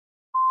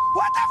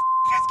What the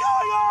is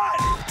going on?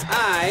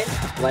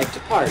 I like to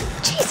party.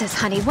 Jesus,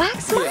 honey,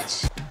 wax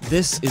much?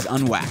 This is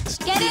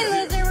Unwaxed Get in,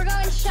 loser, we're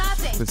going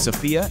shopping. with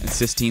Sophia and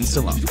Sistine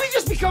Stallone. Did we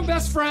just become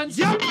best friends?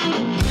 Yep.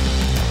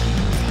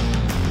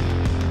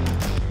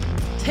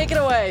 Take it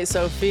away,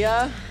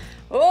 Sophia.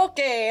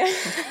 Okay.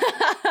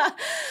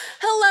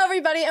 Hello,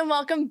 everybody, and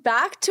welcome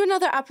back to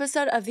another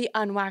episode of the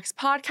Unwaxed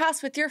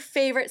podcast with your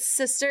favorite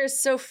sisters,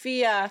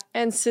 Sophia.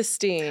 And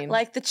Sistine.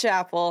 Like the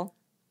chapel.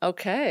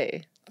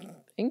 Okay.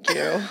 Thank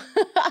you.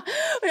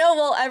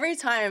 Well, every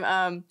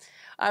time,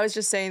 I was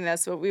just saying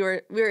this, but we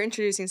were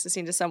introducing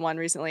Sistine to someone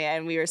recently,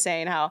 and we were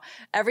saying how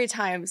every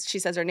time she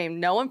says her name,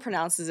 no one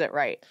pronounces it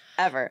right,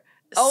 ever.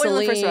 Oh, in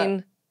the first row.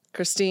 Celine,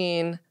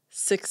 Christine,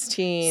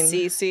 16.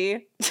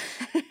 Cece.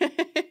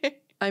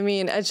 I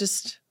mean,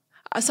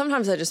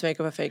 sometimes I just make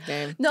up a fake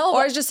name. No.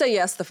 Or I just say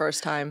yes the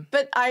first time.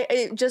 But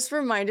it just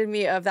reminded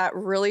me of that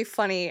really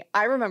funny,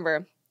 I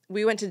remember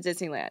we went to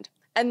Disneyland.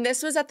 And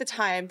this was at the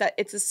time that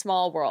It's a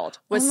Small World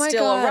was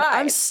still a ride.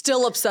 I'm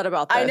still upset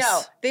about this. I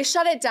know. They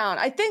shut it down.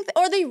 I think,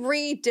 or they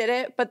redid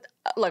it. But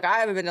look, I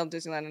haven't been to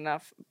Disneyland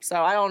enough,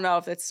 so I don't know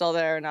if it's still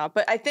there or not.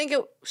 But I think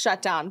it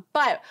shut down.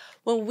 But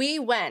when we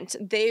went,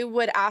 they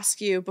would ask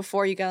you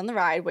before you get on the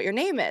ride what your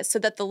name is so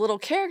that the little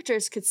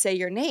characters could say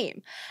your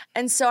name.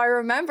 And so I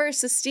remember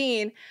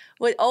Sistine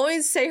would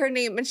always say her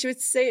name, and she would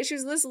say, she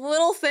was this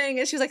little thing,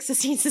 and she was like,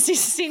 Sistine, Sistine,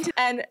 Sistine.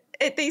 And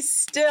they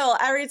still,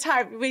 every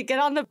time we get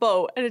on the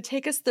boat and it'd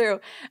take us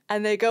through,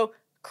 and they go,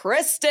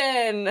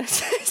 Kristen.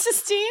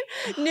 Sistine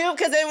knew,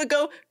 because they would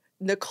go,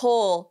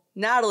 Nicole,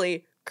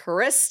 Natalie,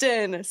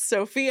 Kristen,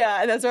 Sophia,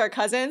 and those are our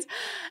cousins.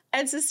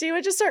 And Sistine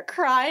would just start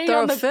crying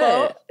on the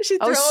boat.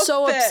 I was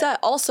so upset.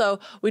 Also,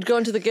 we'd go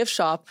into the gift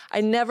shop.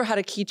 I never had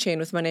a keychain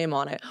with my name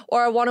on it.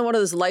 Or I wanted one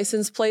of those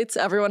license plates.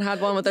 Everyone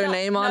had one with their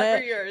name on it.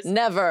 Never yours.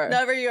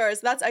 Never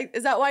yours.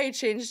 Is that why you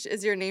changed?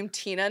 Is your name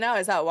Tina now?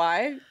 Is that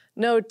why?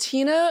 No,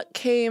 Tina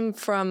came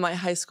from my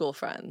high school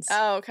friends.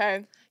 Oh,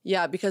 okay.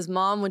 Yeah, because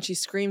mom, when she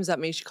screams at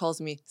me, she calls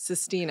me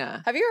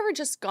Sistina. Have you ever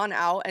just gone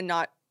out and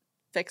not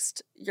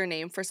fixed your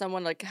name for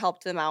someone, like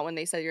helped them out when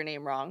they said your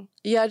name wrong?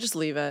 Yeah, just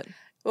leave it.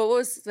 What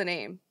was the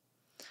name?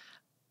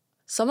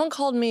 Someone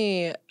called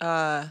me,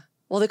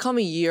 they call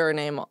me your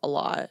name a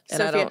lot, and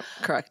Sophia. I don't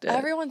correct it.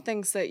 Everyone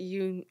thinks that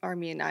you are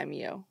me and I'm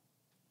you.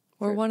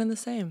 We're one and the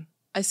same.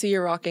 I see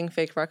you're rocking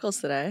fake freckles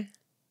today.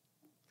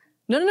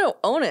 No,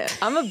 own it.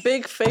 I'm a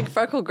big fake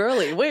freckle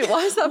girly. Wait,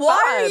 why is that Why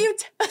bad?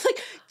 are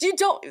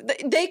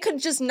you they could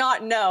just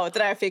not know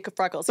that I have fake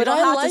freckles. You But don't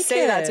I have like to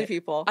say that to it.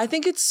 people. I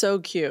think it's so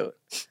cute.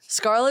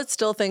 Scarlett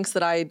still thinks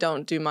that I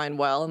don't do mine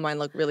well, and mine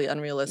look really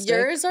unrealistic.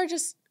 Yours are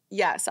just,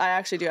 yes, I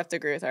actually do have to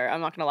agree with her. I'm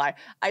not going to lie.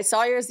 I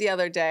saw yours the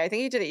other day. I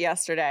think you did it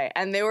yesterday.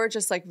 And they were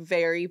just like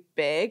very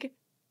big.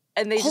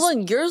 And they Hold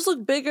on, yours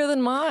look bigger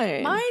than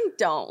mine. Mine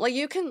don't. Like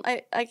you can,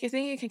 I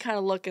think you can kind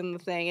of look in the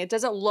thing. It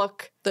doesn't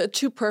look. They're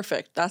too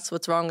perfect. That's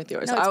what's wrong with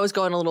yours. No, I was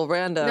going a little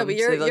random. No, but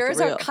so they look yours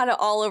real. are kind of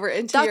all over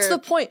into That's the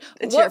point.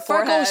 into your What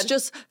freckles forehead.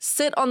 just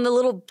sit on the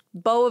little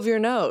bow of your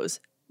nose?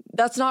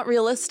 That's not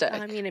realistic.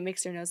 I mean, it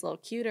makes your nose a little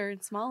cuter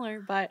and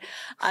smaller, but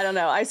I don't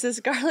know. I said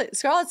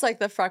Scarlett's like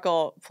the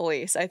freckle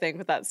police, I think,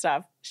 with that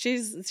stuff. She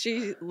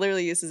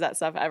literally uses that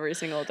stuff every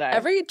single day.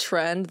 Every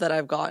trend that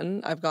I've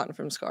gotten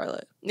from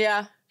Scarlett.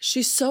 Yeah.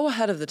 She's so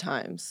ahead of the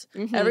times.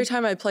 Mm-hmm. Every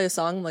time I play a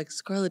song, I'm like,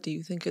 Scarlett, do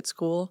you think it's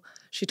cool?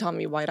 She taught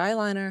me white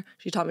eyeliner.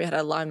 She taught me how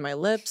to line my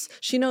lips.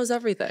 She knows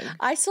everything.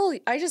 I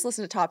just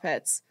listen to top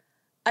hits.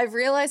 I've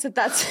realized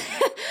that's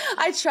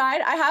I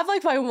tried. I have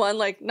like my one,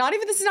 like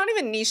this is not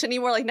even niche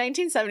anymore. Like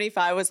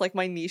 1975 was like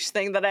my niche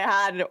thing that I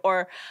had,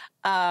 or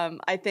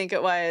I think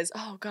it was,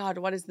 oh God,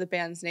 what is the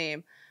band's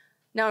name?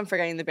 Now I'm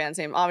forgetting the band's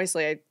name.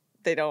 Obviously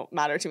they don't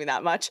matter to me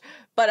that much,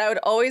 but I would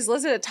always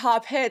listen to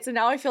top hits, and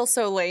now I feel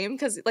so lame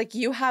because like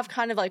you have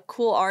kind of like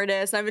cool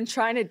artists, and I've been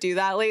trying to do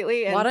that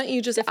lately. And why don't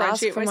you just ask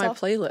differentiate for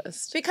myself? my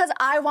playlist? Because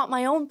I want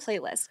my own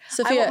playlist.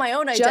 Sophia, I want my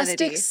own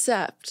identity. just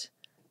accept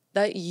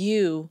that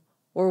you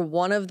were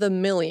one of the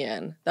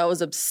million that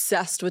was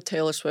obsessed with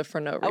Taylor Swift for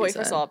no reason. Oh wait,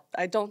 first of all,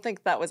 I don't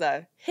think that was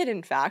a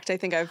hidden fact. I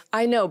think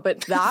I know,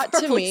 but that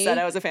to me said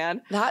I was a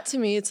fan. That to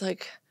me, it's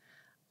like,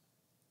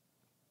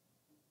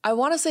 I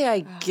want to say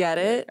I get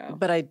it,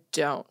 but I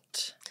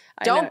don't.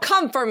 Don't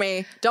come for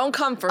me. Don't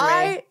come for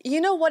me. You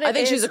know what it is? I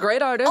think she's a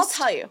great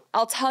artist.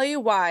 I'll tell you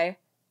why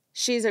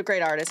she's a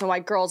great artist and why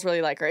girls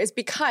really like her is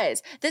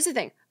because this is the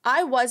thing.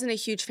 I wasn't a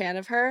huge fan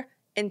of her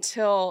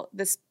until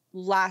this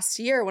last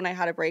year when I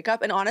had a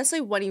breakup. And honestly,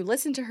 when you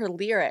listen to her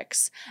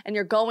lyrics and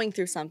you're going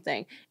through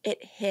something,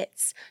 it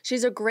hits.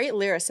 She's a great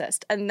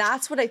lyricist. And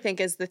that's what I think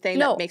is the thing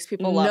that makes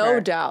people love her. No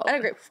doubt. And a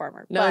great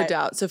performer. No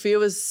doubt. Sophia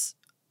was,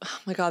 oh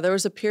my God, there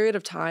was a period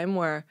of time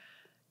where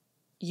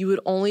you would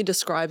only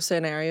describe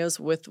scenarios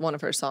with one of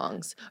her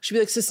songs. She'd be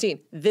like, Sistine,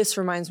 this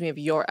reminds me of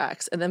your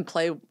ex, and then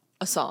play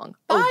a song.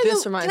 Can I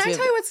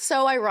tell you what's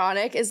so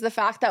ironic is the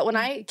fact that when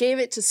I gave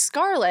it to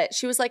Scarlett,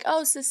 she was like,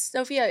 oh,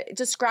 Sophia,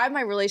 describe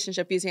my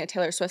relationship using a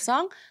Taylor Swift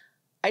song.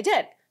 I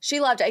did. She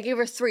loved it. I gave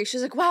her 3.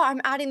 She's like, wow,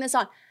 I'm adding this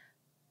on.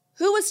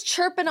 who was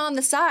chirping on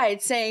the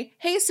side saying,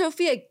 hey,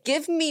 Sophia,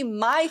 give me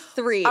my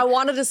 3. I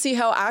wanted to see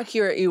how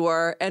accurate you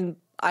were, and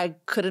I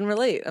couldn't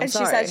relate. I'm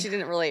sorry. She said she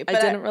didn't relate. I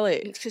didn't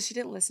relate. Because she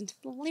didn't listen to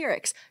the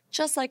lyrics,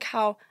 just like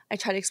how I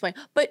try to explain.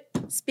 But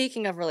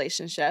speaking of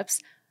relationships,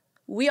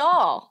 we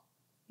all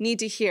need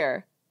to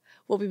hear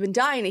what we've been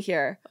dying to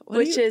hear,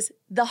 which is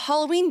the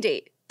Halloween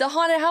date, the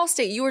haunted house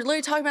date. You were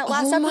literally talking about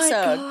last episode.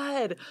 Oh my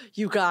God.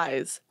 You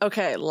guys.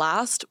 Okay,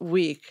 last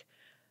week,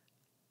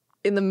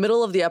 in the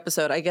middle of the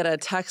episode, I get a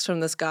text from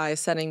this guy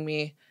sending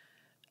me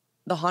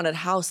the haunted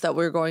house that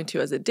we were going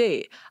to as a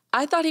date.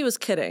 I thought he was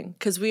kidding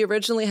because we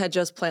originally had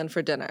just planned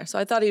for dinner. So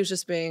I thought he was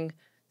just being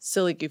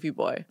silly, goofy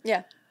boy.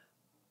 Yeah.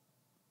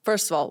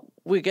 First of all,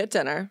 we get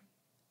dinner.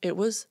 It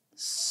was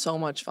so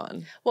much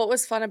fun. What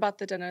was fun about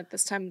the dinner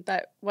this time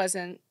that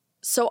wasn't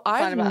So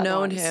I've about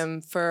known ones?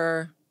 him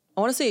for, I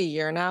want to say a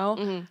year now.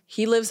 Mm-hmm.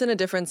 He lives in a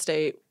different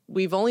state.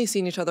 We've only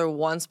seen each other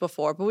once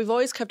before, but we've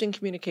always kept in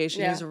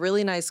communication. Yeah. He's a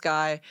really nice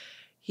guy.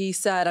 He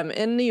said, I'm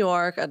in New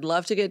York. I'd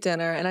love to get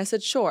dinner. And I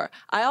said, sure.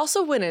 I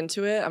also went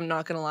into it, I'm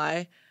not going to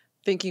lie,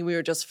 thinking we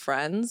were just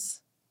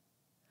friends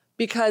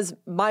because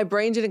my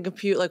brain didn't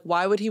compute, like,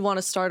 why would he want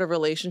to start a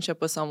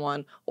relationship with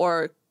someone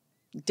or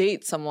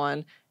date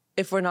someone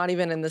if we're not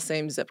even in the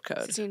same zip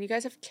code? Sistine, you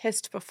guys have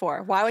kissed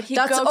before. Why would he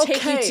That's go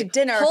take you okay. to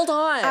dinner Hold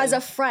on. as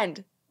a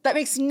friend? That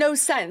makes no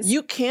sense.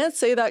 You can't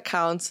say that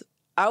counts.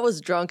 I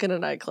was drunk in a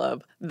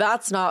nightclub.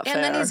 That's not fair.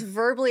 And then he's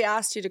verbally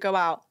asked you to go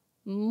out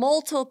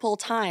multiple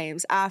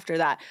times after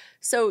that.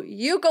 So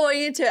you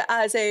going into it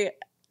as a,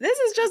 this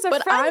is just a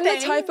But friend I'm thing.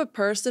 the type of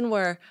person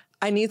where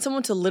I need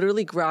someone to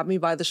literally grab me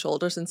by the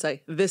shoulders and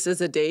say, this is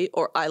a date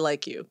or I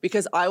like you.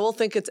 Because I will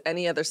think it's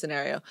any other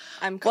scenario.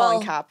 I'm calling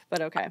Well, cap,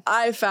 but okay.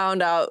 I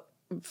found out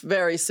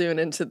very soon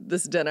into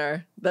this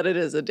dinner that it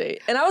is a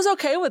date. And I was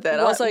okay with it.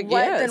 I was like,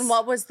 what, yes. Then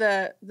what was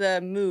the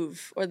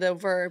move or the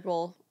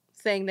verbal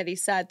thing that he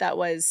said that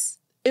was...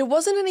 It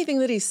wasn't anything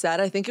that he said.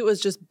 I think it was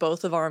just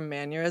both of our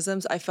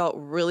mannerisms. I felt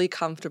really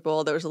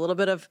comfortable. There was a little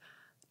bit of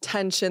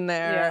tension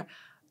there. Yeah.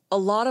 A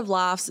lot of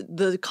laughs.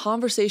 The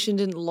conversation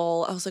didn't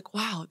lull. I was like,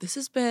 wow, this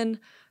has been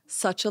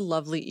such a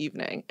lovely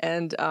evening.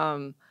 And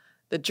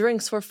the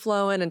drinks were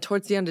flowing. And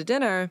towards the end of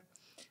dinner,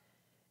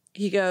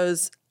 he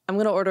goes, I'm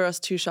going to order us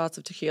 2 shots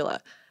of tequila.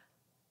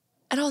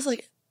 And I was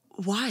like,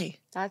 why?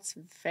 That's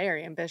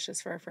very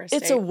ambitious for a first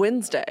It's date. a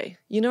Wednesday.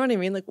 You know what I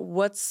mean? Like,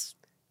 what's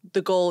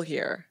the goal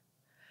here?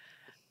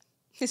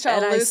 He's trying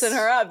to and I loosen s-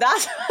 her up.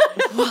 That's what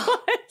it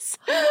was.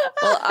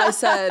 Well, I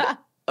said,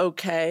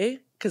 okay,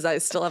 because I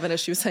still have an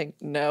issue saying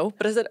no.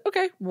 But I said,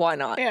 okay, why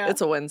not? Yeah.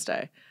 It's a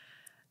Wednesday.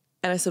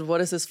 And I said, what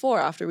is this for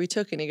after we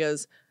took? And he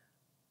goes,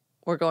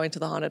 we're going to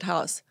the haunted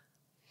house.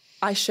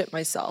 I shit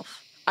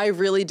myself. I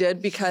really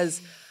did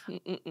because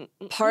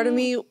part of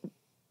me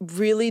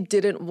really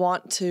didn't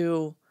want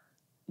to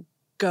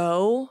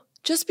go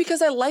just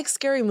because I like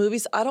scary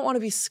movies. I don't want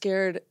to be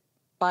scared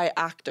by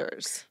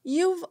actors.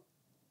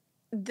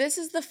 This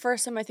is the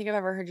first time I think I've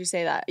ever heard you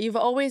say that. You've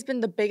always been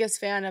the biggest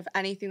fan of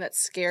anything that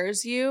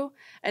scares you,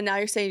 and now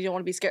you're saying you don't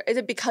want to be scared. Is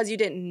it because you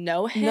didn't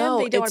know him? No,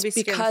 that you don't want it's to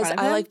be scared in because front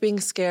of I him? like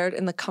being scared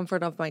in the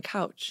comfort of my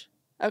couch.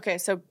 Okay,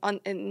 so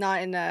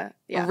not in a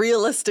A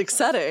realistic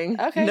setting.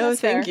 Okay, no,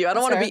 that's thank fair. you. I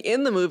don't That's want to fair. be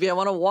in the movie. I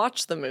want to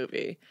watch the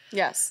movie.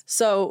 Yes.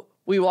 So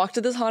we walked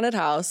to this haunted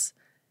house.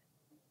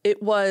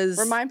 It was...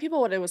 Remind people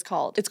what it was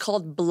called. It's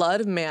called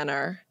Blood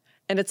Manor,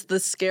 and it's the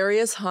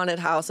scariest haunted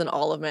house in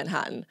all of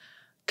Manhattan.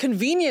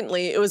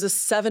 Conveniently, it was a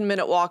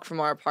 7-minute walk from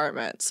our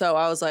apartment. So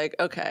I was like,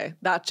 okay,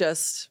 that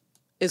just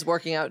is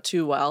working out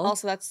too well.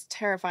 Also, that's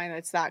terrifying that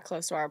it's that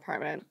close to our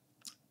apartment.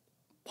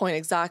 Point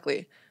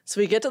exactly. So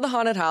we get to the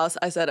haunted house.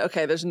 I said,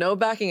 okay, there's no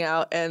backing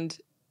out. And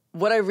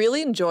what I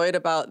really enjoyed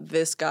about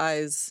this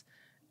guy's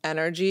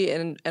energy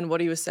and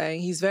what he was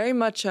saying, he's very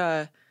much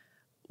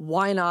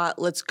why not?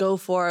 Let's go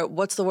for it.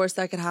 What's the worst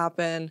that could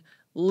happen?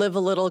 Live a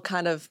little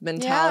kind of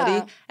mentality.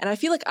 Yeah. And I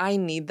feel like I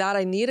need that.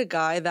 I need a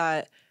guy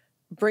that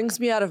brings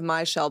me out of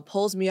my shell,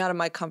 pulls me out of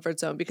my comfort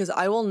zone, because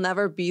I will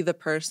never be the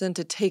person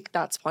to take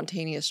that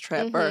spontaneous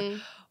trip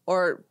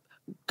or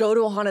go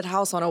to a haunted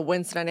house on a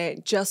Wednesday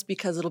night just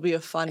because it'll be a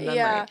fun memory.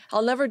 Yeah.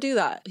 I'll never do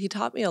that. He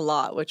taught me a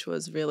lot, which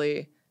was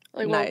really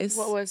Like, nice.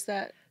 What was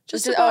that?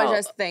 Just just about-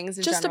 just things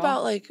in just general.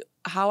 about like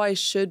how I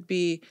should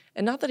be,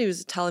 and not that he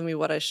was telling me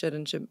what I should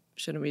and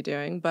shouldn't be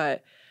doing,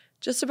 but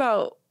just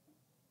about,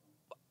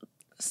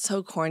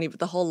 so corny, but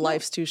the whole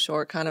life's too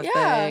short kind of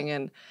Yeah. thing.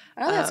 And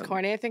I don't think that's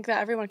corny. I think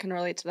that everyone can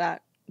relate to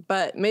that.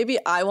 but maybe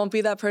I won't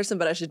be that person,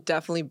 but I should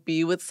definitely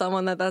be with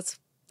someone that's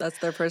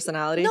their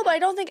personality. No, but I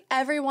don't think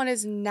everyone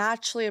is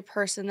naturally a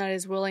person that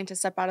is willing to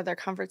step out of their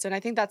comfort zone. I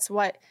think that's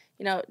what,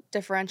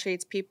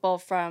 differentiates people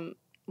from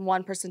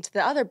one person to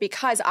the other,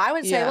 because I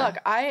would say, Yeah. look,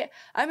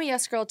 I'm a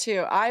yes girl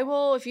too. I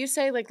will, if you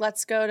say like,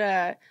 let's go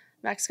to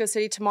Mexico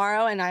City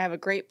tomorrow and I have a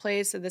great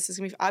place and this is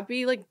gonna be, I'd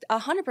be like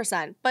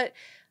 100%, but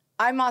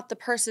I'm not the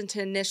person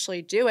to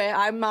initially do it.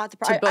 I'm not the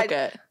To book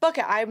it. Book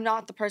it. I'm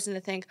not the person to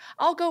think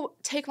I'll go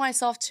take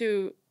myself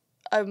to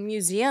a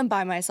museum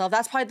by myself.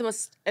 That's probably the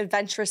most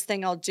adventurous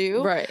thing I'll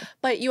do. Right.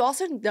 But you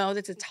also know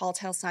that's a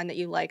telltale sign that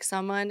you like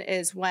someone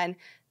is when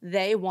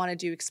they want to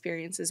do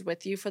experiences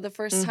with you for the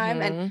first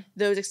time. And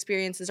those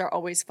experiences are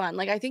always fun.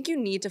 Like, I think you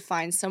need to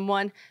find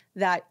someone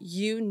that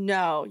you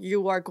know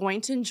you are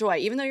going to enjoy,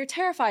 even though you're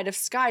terrified of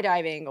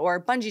skydiving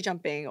or bungee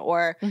jumping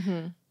or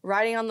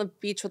riding on the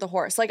beach with a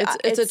horse. Like,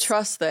 it's a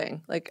trust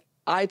thing. Like,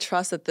 I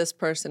trust that this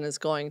person is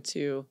going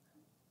to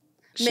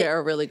share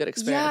a really good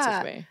experience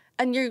with me.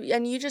 And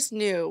you just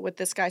knew with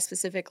this guy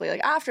specifically,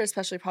 like after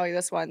especially probably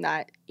this one,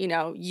 that, you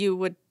know, you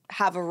would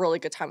have a really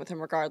good time with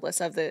him regardless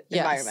of the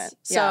environment.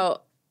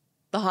 So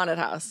the haunted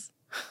house.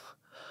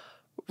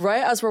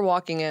 Right as we're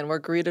walking in, we're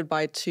greeted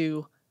by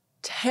 2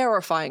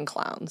 terrifying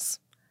clowns.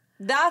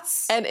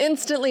 And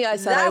instantly I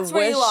said, that's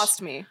where you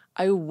lost me.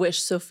 I wish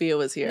Sophia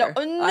was here.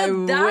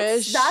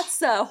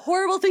 That's a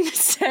horrible thing to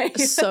say.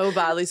 So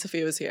badly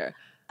Sophia was here.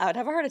 I would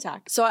have a heart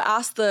attack. So I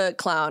asked the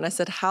clown, I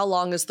said, how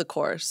long is the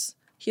course?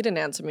 He didn't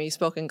answer me. He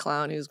spoke in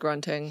clown. He was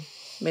grunting.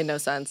 Made no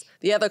sense.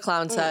 The other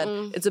clown said,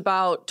 it's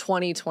about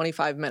 20,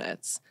 25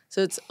 minutes.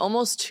 So it's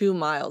almost 2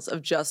 miles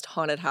of just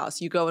haunted house.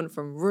 You go in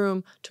from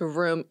room to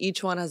room.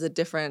 Each one has a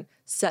different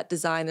set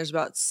design. There's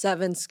about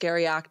 7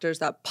 scary actors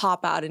that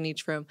pop out in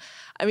each room.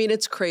 I mean,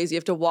 it's crazy. You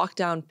have to walk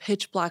down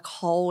pitch black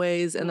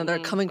hallways and then they're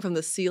coming from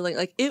the ceiling.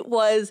 Like, it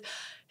was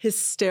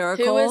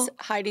hysterical. Who was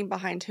hiding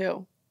behind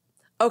who?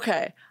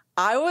 Okay.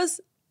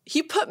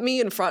 He put me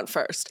in front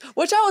first,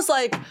 which I was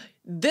like,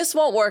 this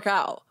won't work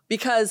out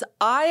because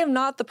I am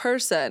not the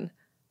person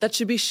that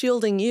should be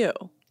shielding you.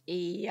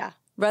 Yeah.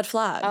 Red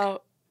flag.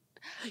 Oh.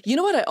 You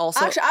know what I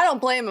also... Actually, I don't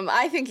blame him.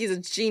 I think he's a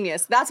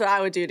genius. That's what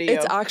I would do to you.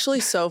 It's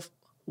actually so...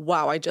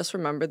 Wow, I just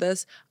remembered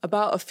this.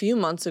 About a few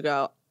months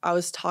ago, I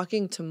was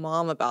talking to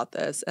Mom about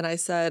this, and I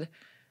said...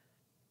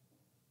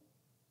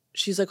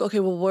 She's like, okay,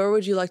 well, where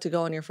would you like to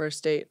go on your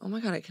first date? Oh my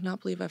God, I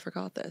cannot believe I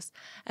forgot this.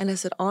 And I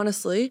said,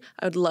 honestly,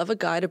 I would love a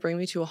guy to bring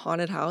me to a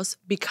haunted house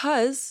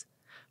because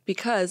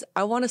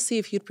I want to see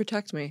if he'd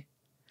protect me.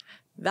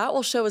 That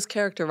will show his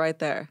character right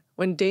there.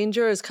 When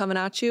danger is coming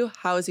at you,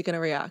 how is he going to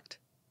react?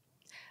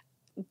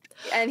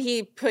 And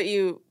he put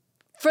you...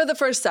 For the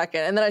first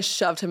second, and then I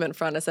shoved him in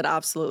front. I said,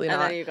 absolutely not.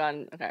 And then you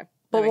gone, okay.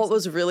 But what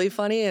was really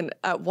funny, and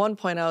at one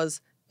point I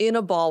was in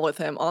a ball with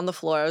him on the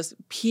floor. I was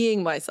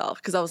peeing myself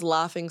because I was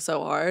laughing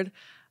so hard.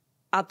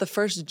 At the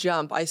first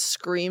jump, I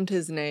screamed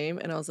his name,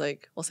 and I was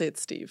like, I'll say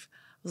it's Steve.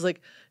 I was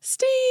like,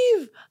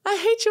 Steve, I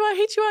hate you, I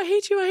hate you, I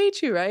hate you, I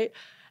hate you, right?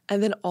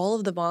 And then all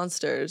of the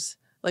monsters,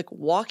 like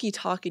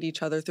walkie-talkied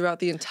each other throughout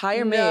the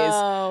entire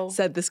maze,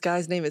 said this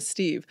guy's name is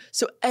Steve.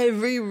 So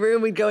every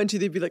room we'd go into,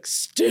 they'd be like,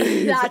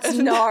 Steve. That's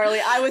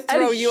gnarly. I would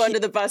throw you under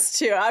the bus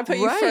too. I'd put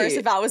you first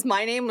if that was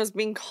my name was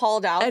being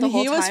called out the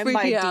whole time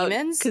by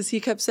demons. Because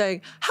he kept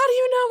saying, how do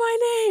you know my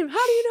name?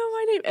 How do you know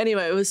my name?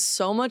 Anyway, it was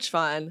so much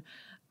fun.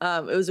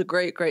 It was a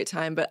great, great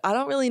time. But I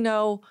don't really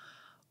know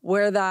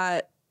where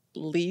that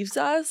leaves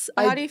us.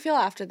 How do you feel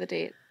after the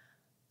date?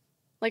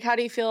 Like, how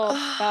do you feel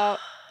about...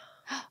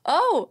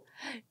 Oh,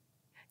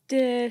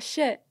 dish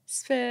it,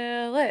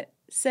 spill it,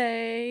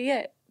 say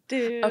it,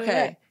 do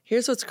it.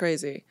 Here's what's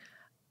crazy.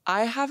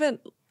 And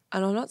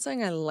I'm not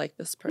saying I like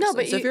this person. No,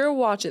 but so if you're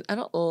watching, I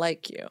don't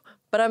like you,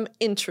 but I'm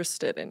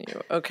interested in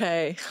you,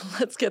 okay?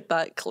 Let's get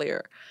that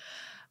clear.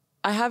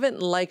 I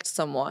haven't liked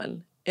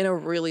someone in a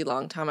really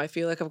long time. I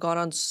feel like I've gone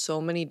on so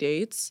many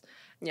dates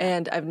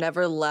and I've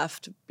never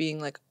left being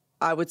like,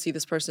 I would see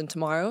this person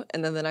tomorrow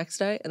and then the next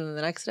day and then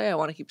the next day. I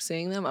want to keep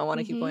seeing them. I want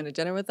to keep going to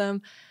dinner with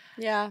them.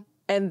 Yeah.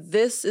 And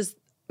this is,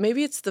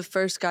 maybe it's the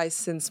first guy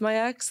since my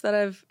ex that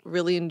I've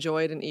really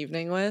enjoyed an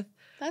evening with.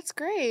 That's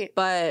great.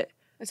 But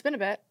it's been a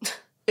bit.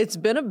 It's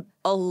been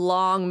a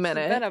long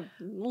minute. It's been a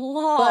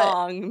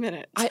long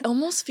minute. I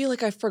almost feel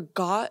like I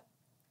forgot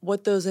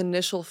what those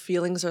initial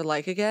feelings are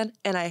like again,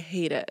 and I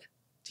hate it.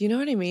 Do you know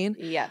what I mean?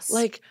 Yes.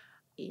 Like,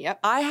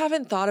 I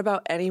haven't thought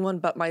about anyone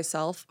but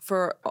myself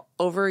for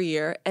over a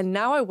year, and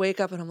now I wake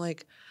up and I'm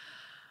like,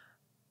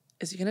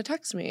 is he going to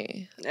text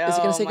me? Is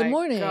he going to say good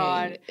morning?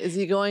 God. Is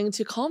he going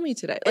to call me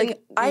today?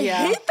 Like, I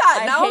hate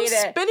that. I'm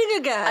spinning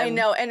again. I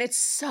know. And it's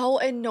so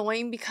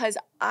annoying because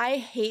I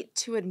hate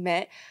to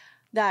admit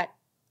that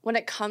when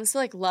it comes to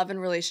like love and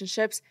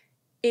relationships,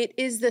 it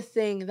is the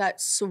thing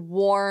that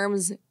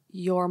swarms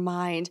your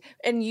mind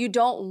and you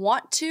don't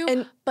want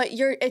to, but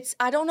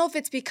I don't know if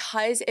it's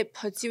because it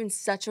puts you in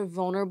such a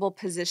vulnerable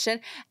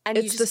position and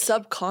it's the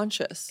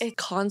subconscious. It's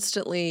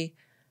constantly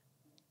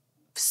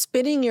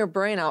spinning your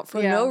brain out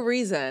for no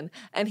reason.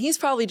 And he's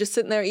probably just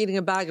sitting there eating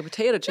a bag of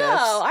potato chips.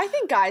 No, I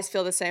think guys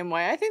feel the same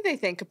way. I think they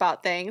think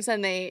about things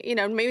and they, you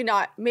know,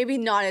 maybe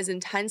not as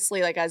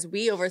intensely like as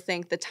we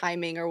overthink the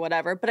timing or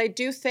whatever. But I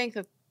do think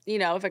that, you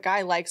know, if a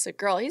guy likes a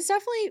girl, he's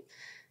definitely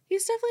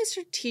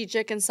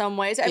strategic in some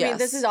ways. I mean,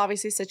 this is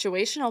obviously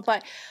situational,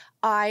 but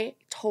I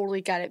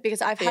totally get it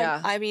because I've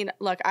had, I mean,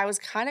 look, I was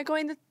kind of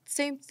going the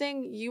same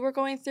thing you were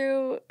going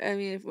through. I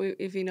mean,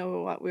 if you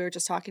know what we were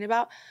just talking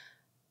about.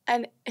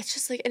 And it's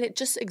just like, and it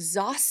just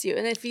exhausts you.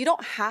 And if you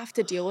don't have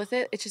to deal with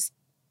it, it's just,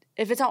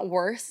 if it's not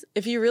worth.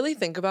 If you really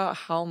think about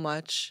how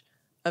much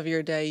of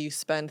your day you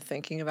spend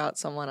thinking about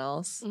someone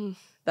else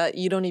that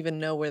you don't even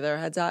know where their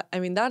head's at. I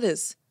mean,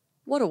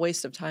 what a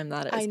waste of time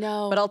that is. I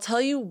know. But I'll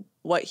tell you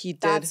what he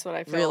did That's what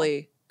I feel.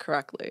 really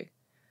correctly.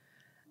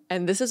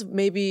 And this is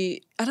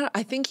maybe,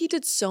 I think he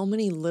did so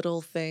many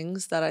little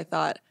things that I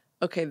thought,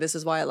 okay, this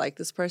is why I like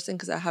this person,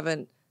 because I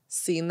haven't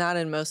seen that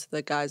in most of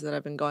the guys that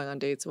I've been going on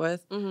dates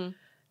with. Mm-hmm.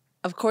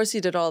 Of course, he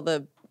did all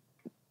the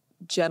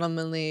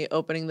gentlemanly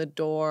opening the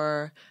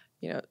door,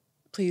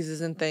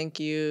 pleases and thank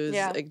yous.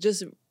 Yeah. Like,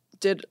 just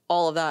did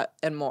all of that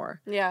and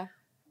more. Yeah.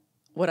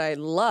 What I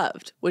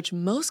loved, which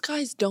most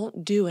guys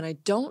don't do, and I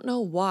don't know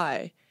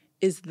why,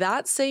 is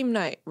that same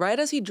night, right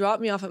as he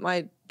dropped me off at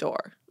my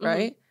door,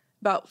 right?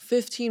 About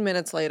 15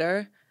 minutes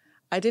later,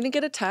 I didn't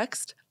get a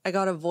text. I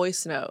got a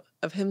voice note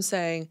of him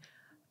saying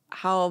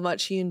how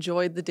much he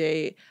enjoyed the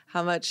date,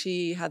 how much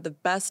he had the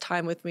best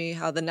time with me,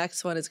 how the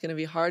next one is going to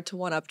be hard to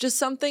one up. Just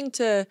something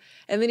to,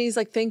 and then he's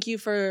like, thank you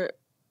for,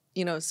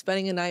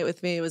 spending a night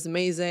with me. It was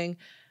amazing.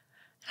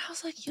 And I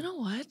was like, you know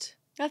what?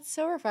 That's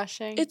so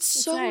refreshing. It's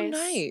so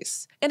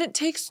nice. And it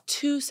takes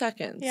 2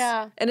 seconds.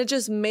 Yeah. And it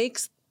just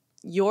makes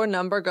your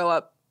number go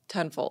up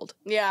tenfold.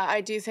 Yeah,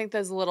 I do think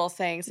those little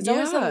things. It's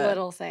always the Yeah.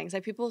 little things.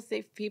 Like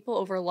people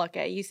overlook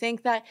it. You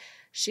think that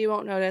she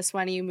won't notice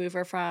when you move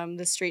her from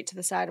the street to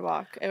the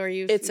sidewalk, or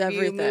you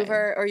everything. move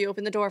her, or you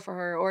open the door for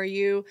her, or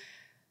you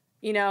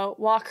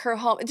walk her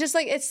home. Just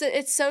like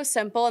it's so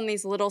simple, and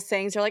these little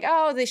things are like,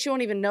 oh, she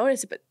won't even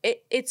notice it, but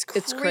it's crazy.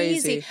 It's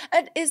crazy.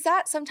 And is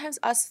that sometimes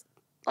us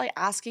like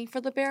asking for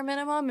the bare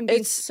minimum and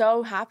being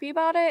so happy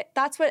about it?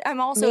 That's what I'm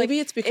also Maybe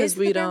like, it's because is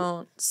we the bare-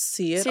 don't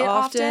see it see it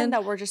often often.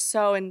 that we're just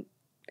so in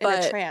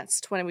But- a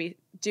trance when we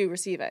do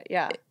receive it.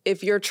 Yeah.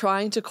 If you're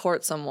trying to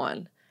court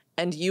someone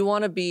and you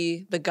want to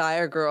be the guy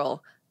or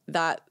girl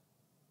that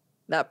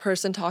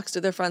person talks to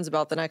their friends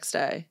about the next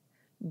day,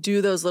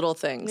 do those little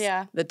things.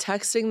 Yeah. The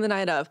texting the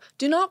night of.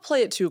 Do not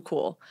play it too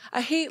cool. I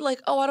hate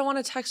like, oh, I don't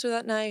want to text her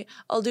that night.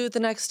 I'll do it the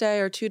next day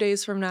or 2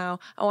 days from now.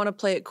 I want to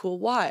play it cool.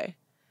 Why?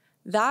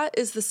 That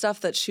is the stuff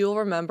that she'll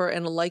remember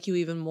and will like you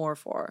even more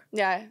for.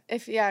 Yeah.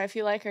 If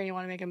you like her and you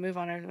want to make a move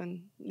on her,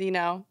 then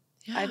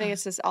I think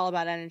it's just all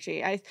about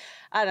energy. I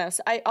don't know.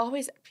 So I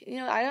always,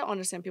 I don't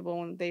understand people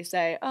when they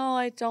say, "Oh,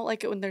 I don't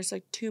like it when there's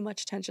like too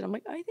much attention." I'm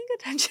like, I think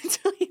attention's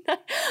really nice.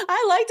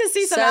 I like to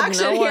see some Said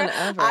action no one here.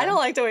 ever. I don't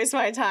like to waste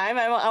my time.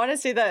 I want to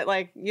see that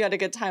like you had a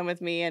good time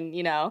with me, and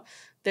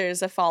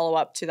there's a follow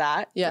up to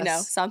that.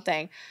 Yes.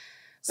 Something.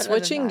 But other than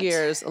Switching that,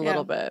 gears a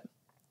little bit.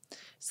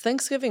 It's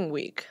Thanksgiving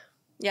week.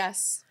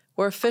 Yes.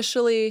 We're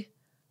officially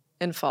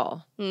in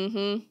fall.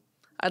 Mm-hmm.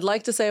 I'd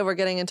like to say we're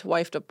getting into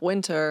wifed up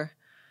winter.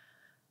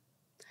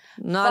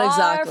 Not Far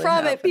exactly from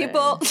happening. it,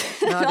 people. Not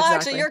No, exactly.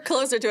 actually, you're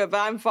closer to it, but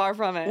I'm far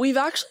from it. We've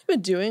actually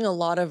been doing a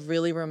lot of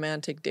really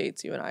romantic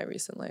dates, you and I,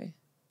 recently.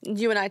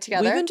 You and I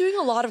together. We've been doing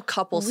a lot of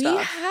couple We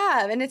stuff.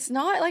 have, and it's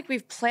not like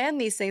we've planned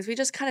these things. We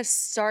just kind of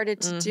started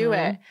to do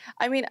Mm-hmm. it.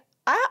 I mean,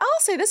 I'll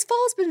say this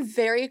fall has been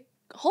very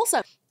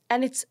wholesome,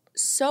 and it's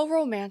so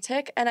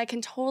romantic. And I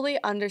can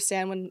totally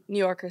understand when New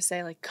Yorkers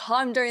say, like,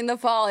 come during the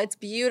fall. It's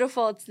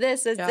beautiful. It's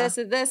this, it's this,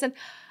 it's this. And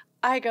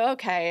I go,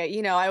 okay,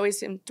 I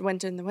always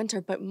went in the winter,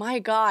 but my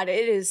God,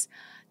 it is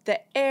the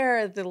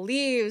air, the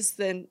leaves,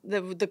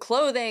 the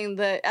clothing,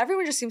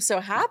 everyone just seems so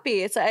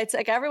happy. It's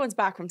like everyone's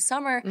back from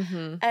summer.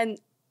 Mm-hmm. And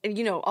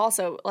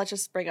also, let's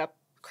just bring up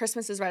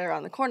Christmas is right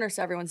around the corner,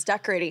 so everyone's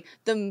decorating.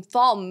 The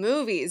fall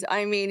movies,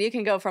 I mean, you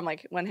can go from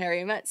like When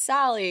Harry Met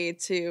Sally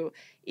to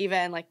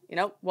even like,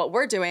 what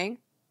we're doing,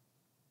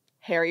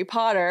 Harry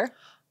Potter.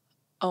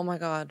 Oh my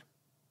God.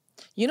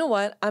 You know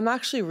what? I'm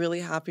actually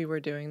really happy we're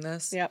doing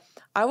this. Yep.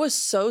 I was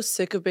so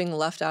sick of being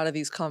left out of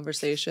these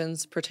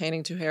conversations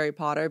pertaining to Harry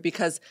Potter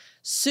because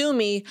sue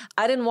me,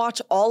 I didn't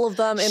watch all of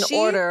them in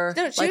order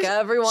like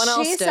everyone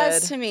else did. She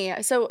says to me,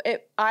 so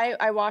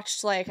I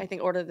watched like, I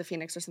think Order of the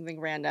Phoenix or something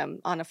random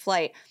on a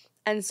flight.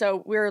 And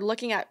so we were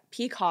looking at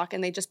Peacock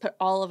and they just put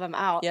all of them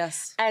out.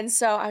 Yes. And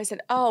so I said,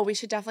 oh, we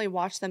should definitely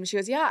watch them. She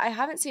goes, yeah, I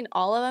haven't seen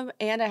all of them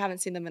and I haven't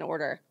seen them in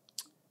order.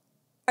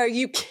 Are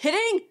you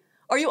kidding?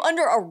 Are you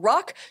under a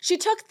rock? She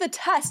took the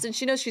test and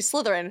she knows she's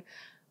Slytherin,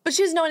 but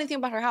she doesn't know anything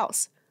about her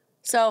house.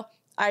 So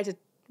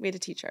we had to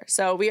teach her.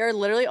 So we are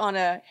literally on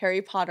a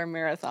Harry Potter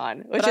marathon,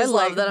 which But I is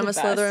love like that I'm a the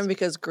Slytherin best.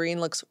 because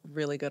green looks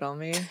really good on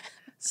me.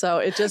 So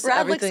it just Red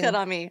everything looks good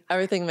on me.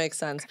 Everything makes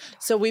sense.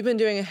 So we've been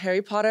doing a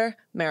Harry Potter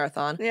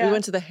marathon. Yeah. We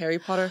went to the Harry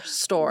Potter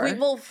store.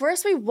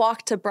 First we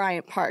walked to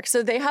Bryant Park.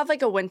 So they have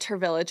like a winter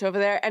village over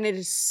there, and it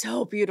is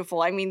so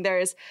beautiful. I mean,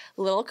 there's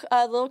little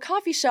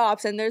coffee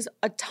shops, and there's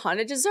a ton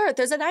of dessert.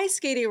 There's an ice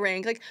skating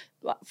rink. Like,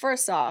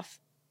 first off,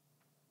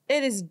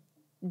 it is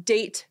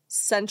date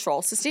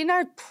central. Sistine and I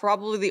are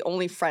probably the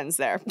only friends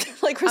there.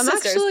 Like, we're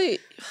sisters.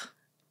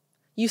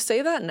 You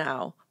say that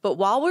now, but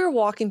while we were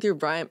walking through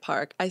Bryant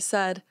Park, I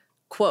said,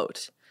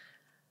 quote,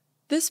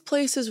 "This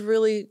place is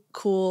really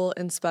cool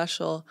and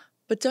special,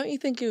 but don't you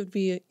think it would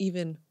be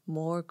even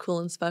more cool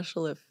and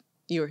special if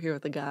you were here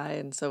with a guy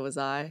and so was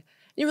I?"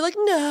 You were like,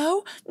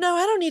 no,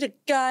 I don't need a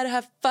guy to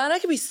have fun. I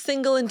can be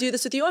single and do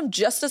this with you. I'm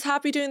just as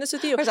happy doing this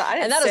with you. First of all, I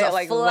didn't and that say is it a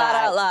like flat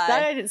that. out lie.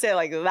 I didn't say it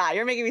like that.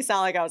 You're making me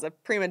sound like I was a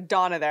prima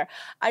donna there.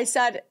 I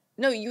said,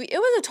 no, it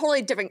was a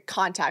totally different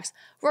context.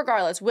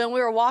 Regardless, when we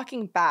were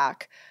walking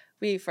back,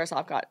 we first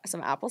off got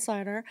some apple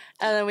cider,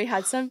 and then we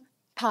had some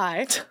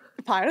pie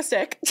on a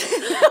stick. As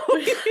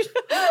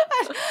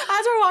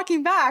we're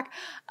walking back,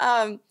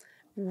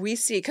 we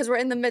see, because we're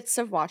in the midst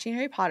of watching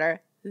Harry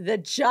Potter, the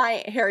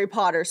giant Harry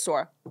Potter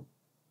store.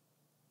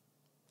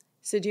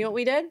 So do you know what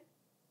we did?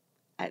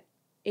 At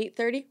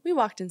 8:30, we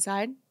walked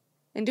inside,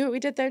 and do what we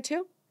did there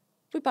too.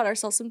 We bought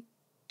ourselves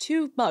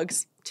two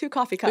mugs, 2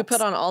 coffee cups. We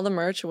put on all the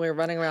merch and we were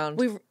running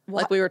around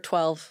like we were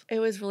 12.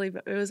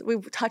 We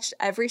touched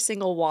every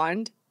single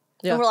wand.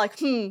 Yeah. And we're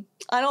like,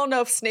 I don't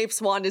know if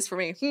Snape's wand is for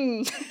me.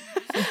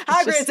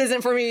 Hagrid's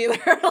isn't for me either.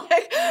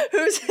 Like,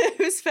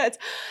 who's fits?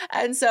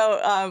 And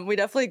so we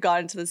definitely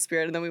got into the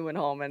spirit, and then we went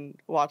home and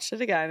watched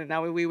it again. And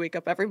now we wake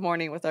up every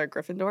morning with our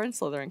Gryffindor and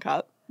Slytherin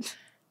cup.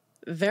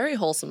 Very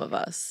wholesome of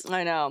us.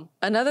 I know.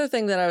 Another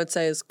thing that I would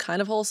say is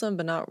kind of wholesome,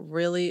 but not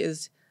really,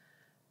 is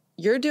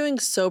you're doing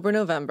Sober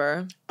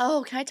November.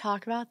 Oh, can I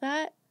talk about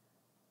that?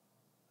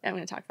 I'm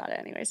going to talk about it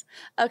anyways.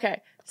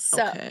 Okay,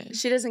 so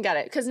she doesn't get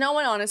it. Because no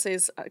one honestly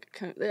is,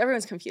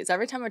 everyone's confused.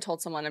 Every time I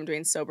told someone I'm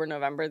doing Sober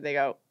November, they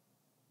go,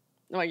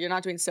 no, you're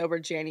not doing Sober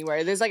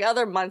January. There's like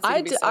other months you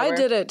can be sober. I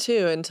did it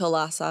too until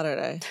last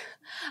Saturday.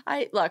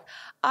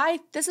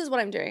 This is what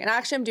I'm doing. And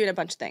actually I'm doing a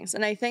bunch of things.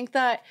 And I think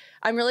that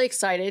I'm really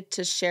excited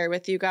to share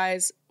with you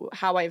guys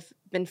how I've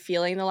been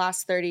feeling the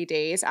last 30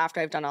 days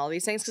after I've done all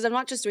these things. Because I'm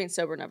not just doing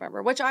Sober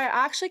November, which I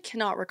actually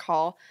cannot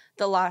recall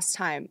the last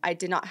time I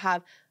did not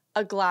have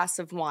a glass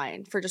of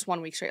wine for just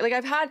 1 week straight. Like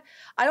I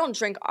don't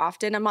drink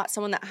often. I'm not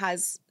someone that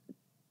has,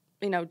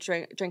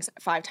 drinks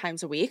 5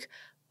 times a week.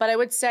 But I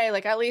would say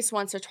like at least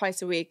once or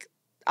twice a week,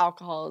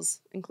 alcohol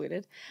is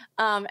included.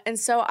 And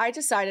so I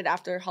decided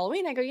after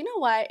Halloween, I go, you know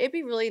what? It'd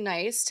be really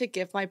nice to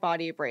give my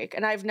body a break.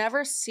 And I've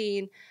never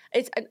seen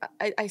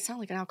I sound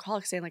like an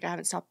alcoholic saying like I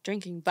haven't stopped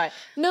drinking, but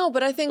no,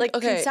 but I think like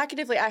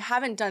consecutively, I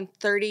haven't done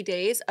 30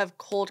 days of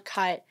cold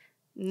cut,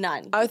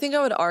 none. I think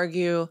I would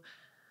argue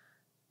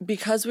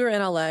because we were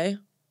in LA,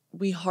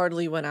 we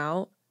hardly went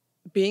out.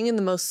 Being in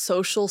the most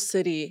social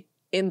city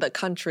in the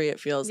country, it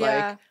feels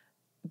like.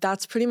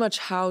 That's pretty much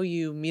how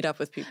you meet up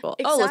with people.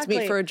 Exactly. Oh, let's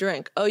meet for a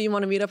drink. Oh, you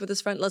want to meet up with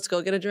this friend? Let's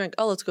go get a drink.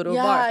 Oh, let's go to a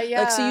bar.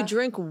 Yeah. Like, so you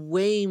drink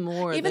way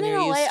more Even than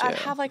you're in LA, used to. I'd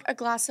have like a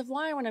glass of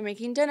wine when I'm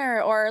making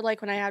dinner, or like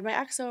when I had my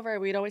ex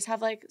over, we'd always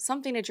have like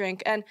something to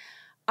drink. And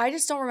I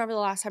just don't remember the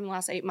last time in the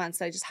last 8 months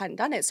that I just hadn't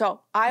done it. So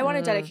I want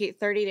to dedicate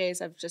 30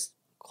 days of just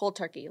cold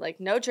turkey,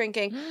 like no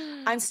drinking.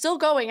 I'm still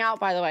going out,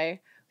 by the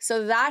way.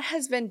 So that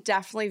has been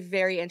definitely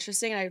very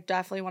interesting. And I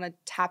definitely want to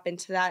tap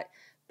into that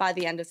by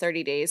the end of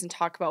 30 days and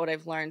talk about what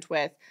I've learned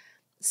with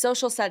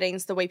social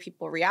settings, the way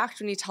people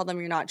react when you tell them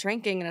you're not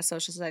drinking in a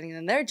social setting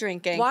and they're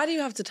drinking. Why do you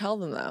have to tell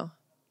them though?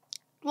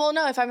 Well,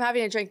 no, if I'm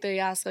having a drink, they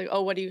ask like,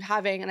 oh, what are you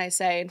having? And I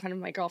say in front of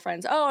my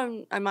girlfriends,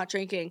 oh, I'm not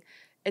drinking.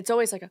 It's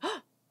always like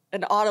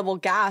an audible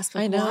gasp.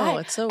 Like, I know, why?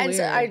 it's so and weird.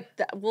 So I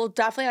will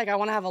definitely, like, I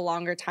want to have a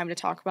longer time to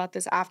talk about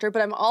this after,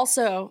 but I'm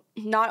also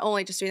not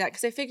only just doing that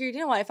because I figured,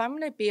 you know what, if I'm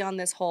going to be on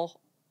this whole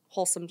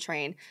wholesome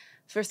train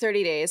for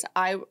 30 days,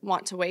 I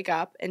want to wake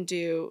up and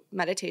do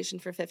meditation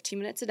for 15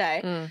 minutes a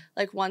day,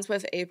 like ones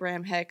with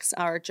Abraham Hicks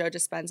or Joe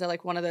Dispenza,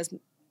 like one of those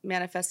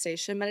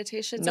manifestation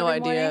meditations. No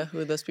every idea morning.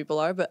 who those people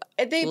are, but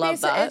They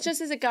love that. It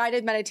just is a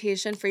guided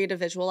meditation for you to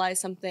visualize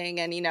something,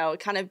 and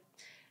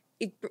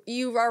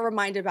you are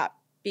reminded about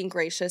being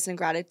gracious and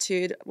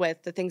gratitude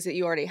with the things that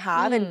you already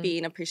have and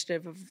being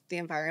appreciative of the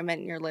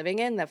environment you're living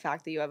in, the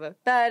fact that you have a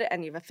bed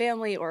and you have a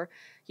family or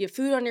you have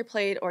food on your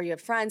plate or you have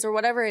friends or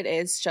whatever it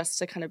is, just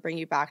to kind of bring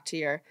you back to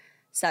your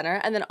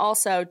center. And then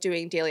also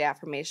doing daily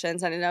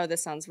affirmations. And I know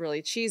this sounds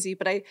really cheesy,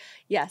 but I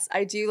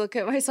do look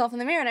at myself in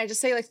the mirror and I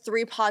just say like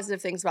 3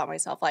 positive things about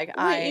myself. Like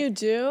you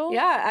do?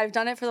 Yeah, I've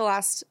done it for the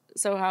last,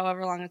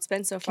 however long it's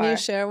been so far. Can you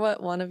share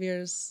what one of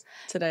yours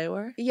today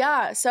were?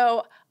 Yeah,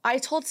 so I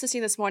told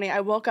Sistine this morning,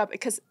 I woke up,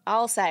 because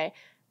I'll say,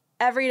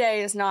 every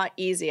day is not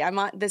easy.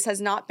 This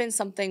has not been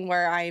something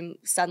where I'm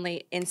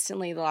suddenly,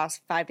 instantly, the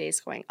last 5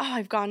 days going, oh,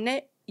 I've gotten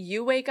it.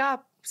 You wake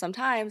up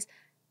sometimes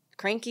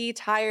cranky,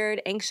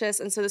 tired, anxious.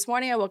 And so this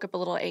morning I woke up a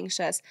little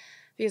anxious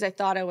because I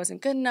thought I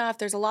wasn't good enough.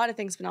 There's a lot of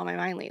things been on my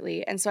mind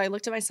lately. And so I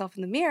looked at myself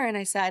in the mirror and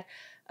I said,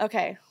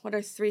 okay, what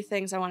are 3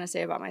 things I want to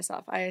say about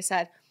myself? I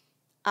said,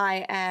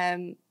 I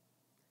am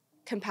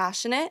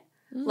compassionate.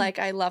 Like,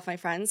 I love my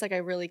friends. Like, I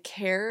really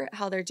care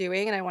how they're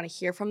doing and I want to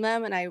hear from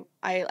them. And I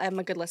am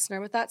a good listener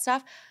with that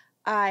stuff.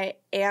 I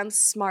am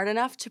smart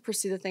enough to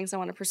pursue the things I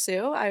want to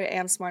pursue. I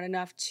am smart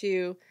enough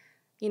to,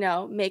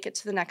 make it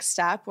to the next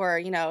step or,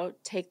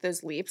 take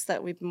those leaps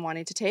that we've been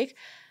wanting to take.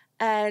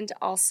 And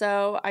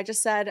also, I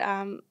just said,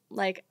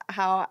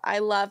 how I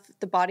love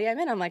the body I'm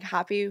in. I'm,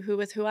 happy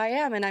with who I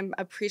am. And I'm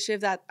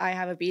appreciative that I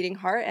have a beating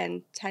heart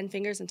and 10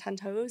 fingers and 10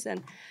 toes.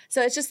 And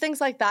so it's just things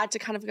like that to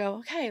kind of go,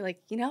 okay,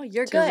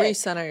 you're to good.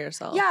 recenter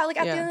yourself. Yeah,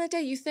 at the end of the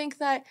day, you think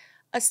that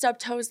a stubbed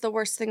toe is the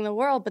worst thing in the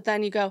world. But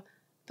then you go,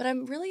 but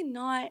I'm really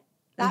not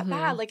that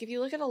bad. Like, if you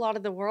look at a lot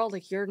of the world,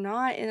 like, you're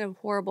not in a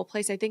horrible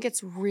place. I think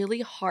it's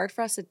really hard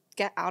for us to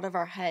get out of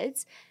our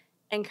heads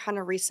and kind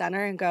of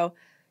recenter and go,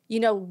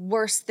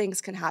 worse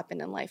things can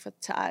happen in life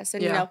to us.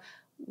 And,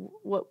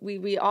 what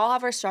we all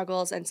have our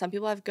struggles, and some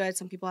people have good,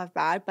 some people have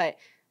bad, but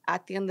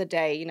at the end of the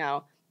day,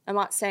 I'm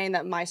not saying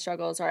that my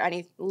struggles are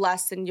any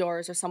less than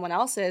yours or someone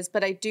else's,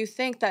 but I do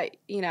think that,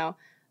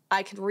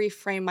 I can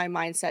reframe my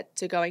mindset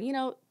to going,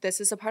 this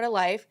is a part of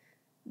life.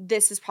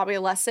 This is probably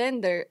a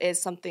lesson. There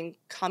is something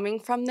coming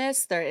from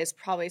this. There is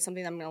probably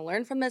something I'm going to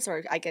learn from this,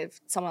 or I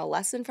give someone a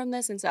lesson from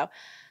this. And so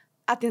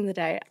at the end of the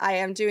day, I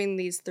am doing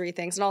these 3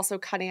 things, and also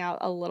cutting out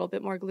a little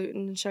bit more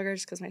gluten and sugar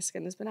just because my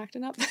skin has been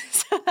acting up.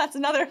 So that's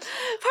another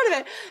part of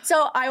it.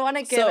 So I want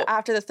to give,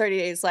 after the 30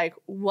 days, like,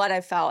 what I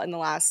felt in the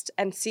last,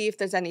 and see if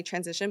there's any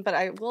transition. But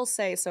I will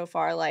say so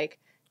far, like,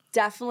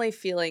 definitely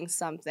feeling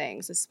some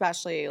things,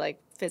 especially like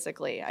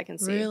physically, I can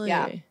see. Really?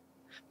 Yeah.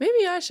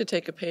 Maybe I should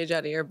take a page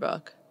out of your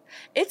book.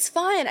 It's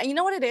fun. And you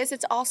know what it is?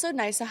 It's also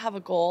nice to have a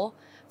goal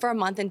for a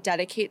month and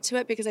dedicate to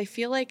it, because I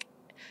feel like,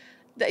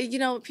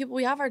 people,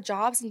 we have our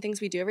jobs and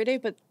things we do every day,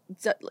 but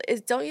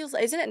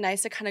isn't it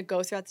nice to kind of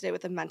go throughout the day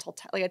with a mental,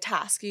 like a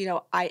task,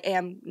 I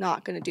am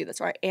not going to do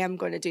this, or I am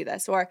going to do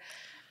this,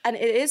 and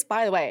it is,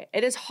 by the way,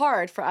 it is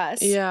hard for us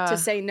to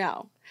say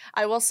no.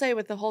 I will say,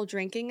 with the whole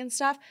drinking and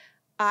stuff,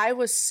 I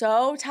was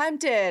so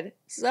tempted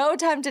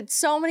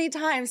so many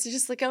times to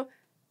just like go,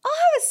 I'll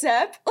have a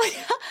sip. Like,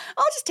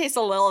 I'll just taste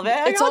a little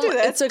bit. I'll do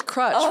this. It's a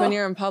crutch when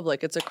you're in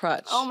public. It's a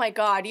crutch. Oh my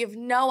God. You have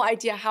no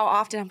idea how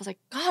often I was like,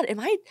 God, I'm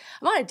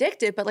not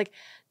addicted, but like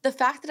the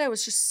fact that I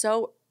was just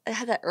I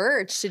had that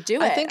urge to do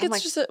it. I think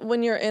it's just that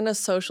when you're in a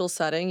social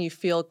setting, you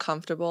feel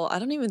comfortable. I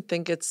don't even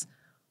think it's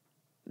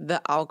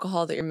the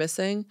alcohol that you're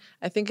missing.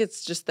 I think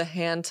it's just the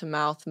hand to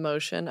mouth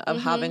motion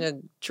of having a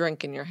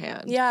drink in your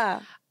hand.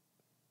 Yeah.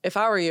 If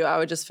I were you, I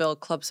would just fill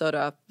club soda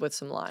up with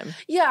some lime.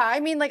 Yeah, I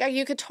mean, like,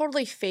 you could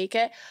totally fake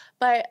it.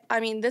 But, I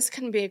mean, this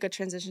can be a good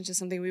transition to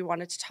something we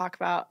wanted to talk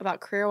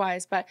about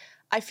career-wise. But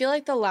I feel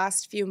like the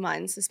last few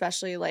months,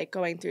 especially, like,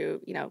 going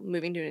through,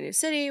 moving to a new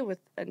city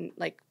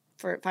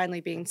for finally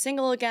being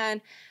single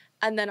again.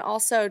 And then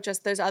also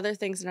just there's other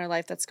things in our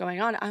life that's going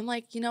on. I'm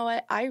like, you know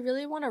what? I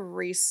really want to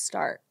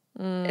restart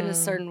in a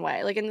certain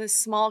way. Like, in this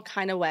small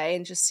kind of way,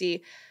 and just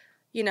see,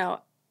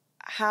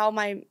 how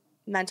my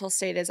mental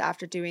state is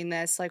after doing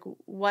this. Like,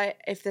 what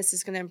if this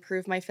is going to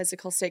improve my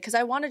physical state? Because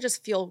I want to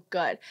just feel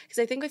good.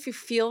 Because I think if you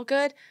feel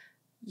good,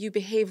 you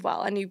behave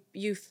well, and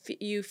you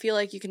feel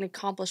like you can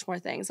accomplish more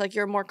things. Like,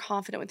 you're more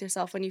confident with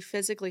yourself when you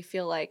physically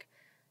feel like,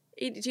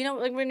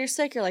 like when you're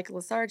sick, you're like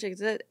lethargic.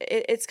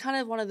 It's kind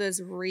of one of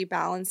those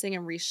rebalancing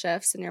and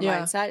reshifts in your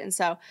mindset. And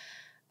so,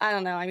 I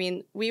don't know. I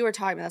mean, we were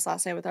talking about this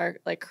last night with our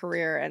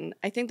career, and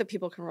I think that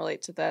people can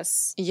relate to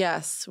this.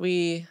 Yes,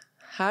 we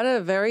had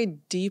a very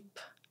deep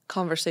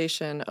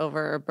conversation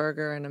over a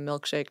burger and a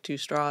milkshake, 2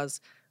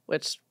 straws,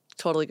 which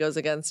totally goes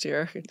against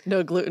your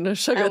no gluten, no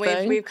sugar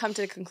thing. We've come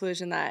to the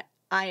conclusion that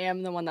I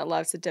am the one that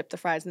loves to dip the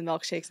fries in the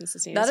milkshakes and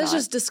Sistine. That is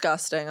just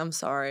disgusting. I'm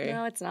sorry.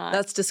 No, it's not.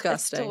 That's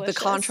disgusting. The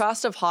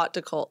contrast of hot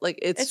to cold. Like,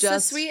 it's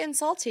just the sweet and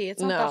salty.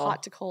 It's not the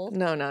hot to cold.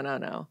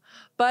 No.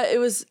 But it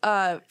was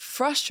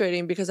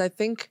frustrating because I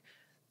think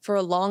for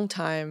a long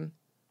time,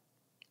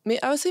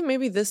 I would say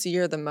maybe this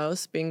year the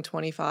most, being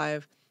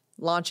 25,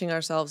 launching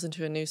ourselves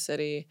into a new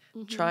city,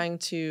 trying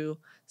to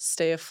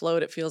stay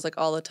afloat, it feels like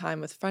all the time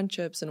with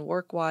friendships and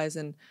work-wise.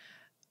 And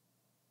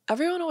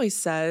everyone always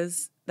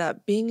says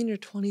that being in your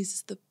 20s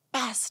is the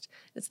best.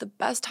 It's the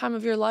best time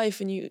of your life.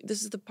 And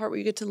this is the part where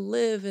you get to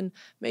live and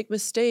make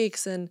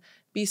mistakes and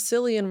be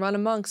silly and run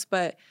amongst.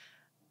 But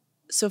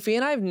Sophia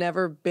and I have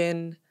never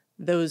been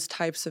those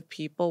types of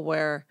people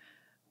where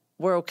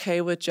we're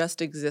okay with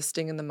just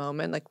existing in the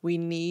moment. Like, we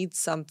need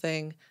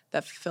something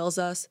that fulfills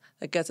us,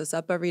 that gets us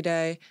up every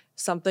day,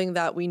 something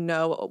that we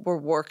know we're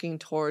working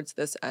towards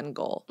this end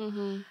goal.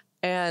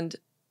 And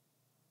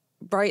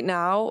right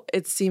now,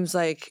 it seems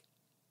like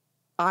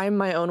I'm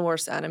my own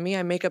worst enemy.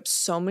 I make up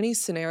so many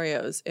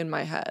scenarios in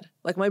my head.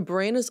 Like, my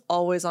brain is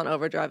always on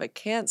overdrive. I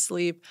can't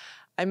sleep.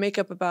 I make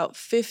up about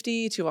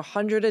 50 to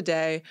 100 a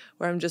day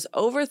where I'm just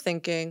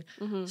overthinking,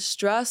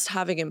 stressed,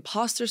 having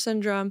imposter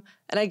syndrome.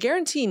 And I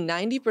guarantee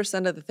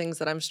 90% of the things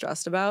that I'm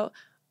stressed about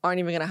aren't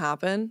even going to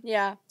happen.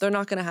 Yeah. They're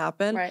not going to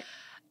happen. Right.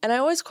 And I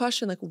always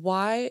question, like,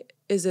 why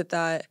is it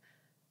that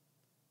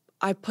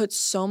I put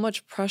so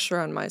much pressure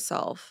on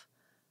myself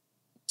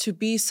to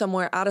be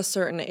somewhere at a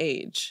certain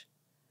age?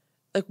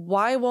 Like,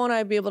 why won't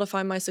I be able to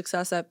find my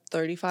success at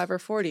 35 or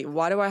 40?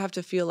 Why do I have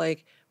to feel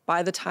like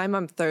by the time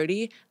I'm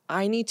 30,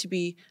 I need to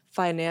be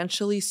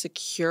financially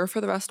secure for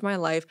the rest of my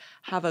life,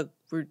 have a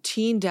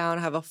routine down,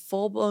 have a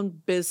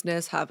full-blown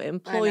business, have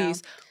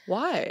employees?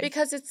 Why?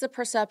 Because it's the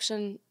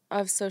perception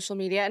of social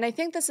media. And I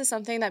think this is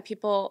something that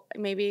people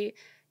maybe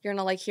you're going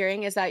to like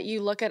hearing, is that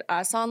you look at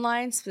us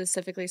online,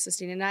 specifically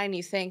Sistine and I, and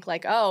you think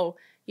like, oh,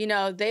 you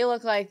know, they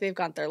look like they've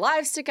got their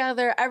lives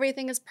together.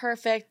 Everything is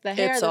perfect. The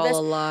hair, It's the all this.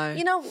 a lie.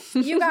 You know,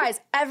 you guys,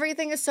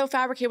 everything is so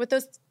fabricated. With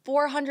those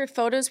 400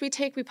 photos we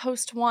take, we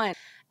post one.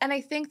 And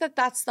I think that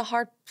that's the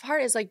hard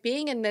part is like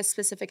being in this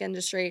specific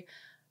industry,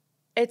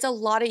 it's a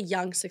lot of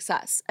young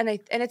success. And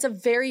it's a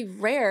very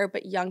rare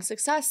but young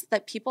success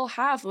that people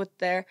have with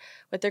their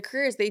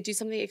careers. They do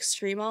something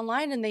extreme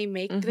online and they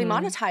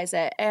monetize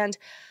it. And,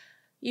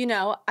 you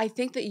know, I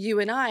think that you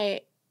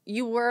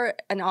were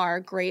and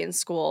are great in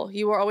school.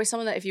 You were always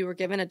someone that if you were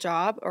given a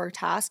job or a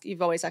task,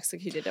 you've always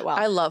executed it well.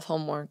 I love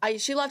homework.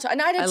 She loved to,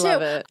 and I did too.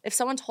 Love it. If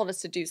someone told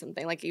us to do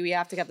something, like we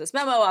have to get this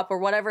memo up or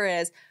whatever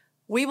it is,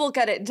 we will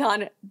get it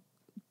done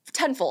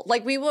tenfold.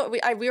 Like we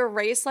were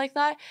raised like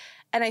that.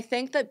 And I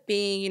think that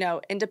being, you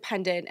know,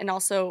 independent and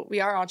also we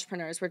are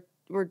entrepreneurs.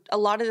 We're a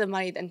lot of the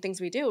money and things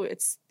we do,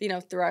 it's, you know,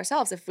 through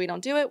ourselves. If we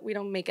don't do it, we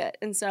don't make it.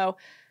 And so,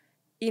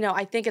 you know,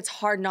 I think it's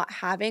hard not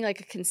having like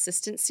a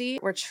consistency.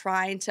 We're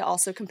trying to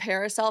also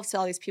compare ourselves to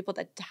all these people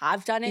that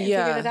have done it and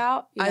figured it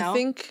out. You know? I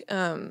think,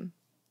 I'm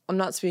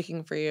not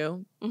speaking for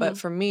you, but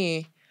for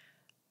me,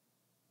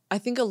 I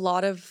think a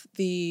lot of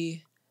the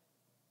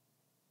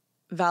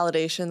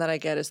validation that I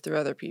get is through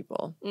other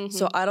people.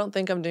 So I don't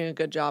think I'm doing a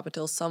good job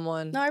until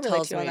someone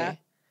tells me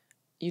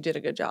you did a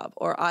good job.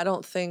 Or I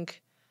don't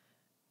think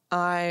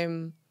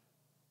I'm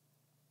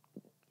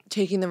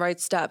taking the right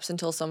steps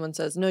until someone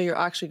says, no, you're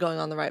actually going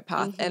on the right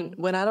path. And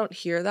when I don't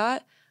hear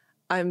that,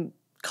 I'm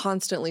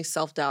constantly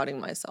self-doubting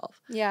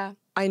myself. Yeah.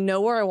 I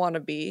know where I want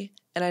to be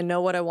and I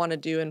know what I want to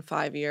do in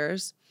 5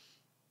 years,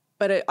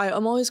 but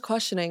I'm always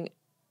questioning,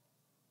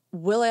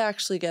 will I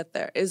actually get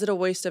there? Is it a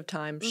waste of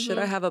time? Should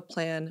I have a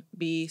plan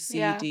B,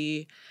 C,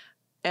 D?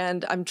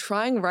 And I'm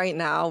trying right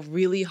now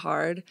really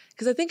hard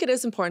because I think it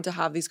is important to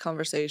have these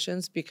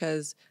conversations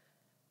because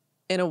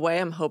in a way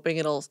I'm hoping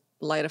it'll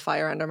light a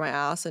fire under my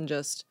ass and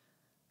just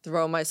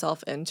throw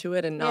myself into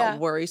it and not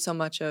worry so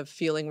much of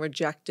feeling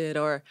rejected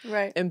or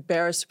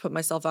embarrassed to put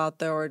myself out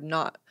there or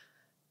not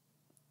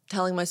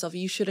telling myself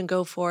you shouldn't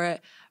go for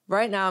it.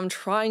 Right now I'm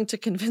trying to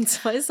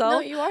convince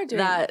myself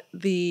that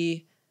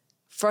the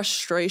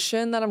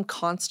frustration that I'm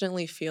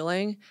constantly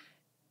feeling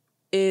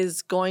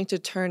is going to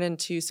turn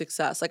into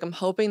success. Like I'm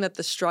hoping that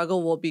the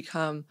struggle will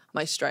become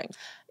my strength.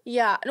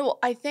 Yeah, no,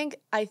 I think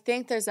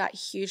there's that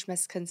huge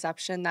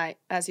misconception that,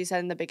 as you said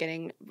in the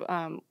beginning,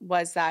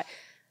 was that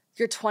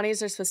your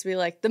 20s are supposed to be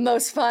like the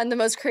most fun, the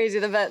most crazy,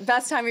 the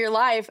best time of your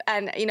life,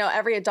 and you know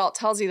every adult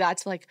tells you that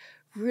to like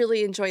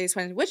really enjoy these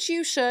 20s, which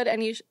you should,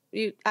 and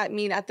I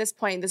mean at this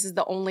point this is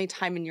the only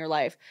time in your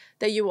life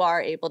that you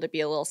are able to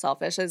be a little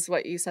selfish, is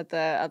what you said the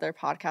other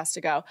podcast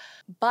ago,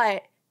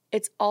 but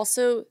it's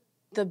also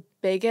the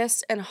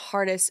biggest and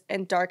hardest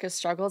and darkest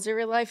struggles of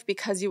your life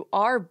because you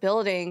are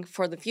building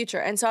for the future.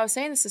 And so I was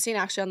saying this to Sistine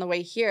actually on the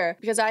way here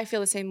because I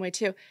feel the same way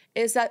too,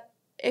 is that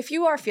if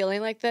you are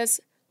feeling like this,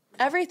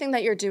 everything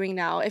that you're doing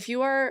now, if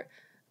you are,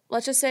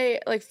 let's just say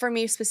like for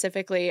me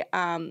specifically,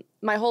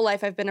 my whole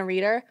life I've been a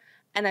reader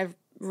and I've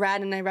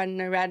read and I read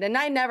and I read and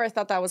I never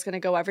thought that I was going to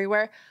go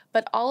everywhere.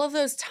 But all of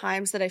those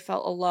times that I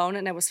felt alone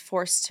and I was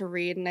forced to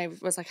read and I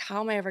was like,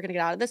 how am I ever going to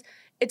get out of this?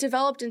 It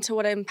developed into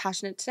what I'm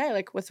passionate today,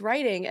 like with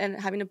writing and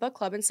having a book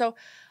club. And so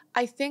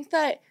I think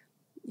that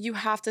you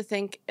have to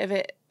think of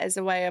it as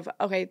a way of,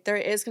 okay, there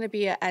is going to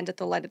be an end at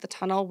the light of the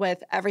tunnel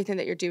with everything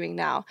that you're doing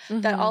now.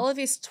 That all of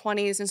these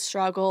 20s and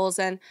struggles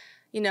and,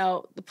 you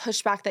know, the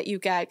pushback that you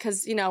get,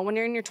 because, you know, when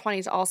you're in your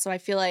 20s also, I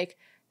feel like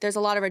there's a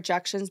lot of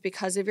rejections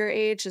because of your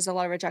age. There's a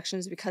lot of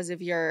rejections because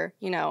of your,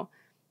 you know,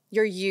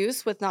 your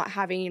youth with not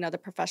having, you know, the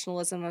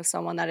professionalism of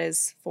someone that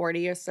is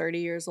 40 or 30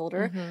 years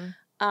older.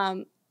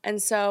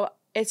 And so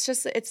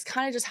it's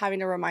kind of just having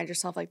to remind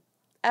yourself, like,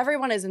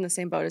 everyone is in the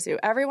same boat as you.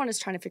 Everyone is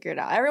trying to figure it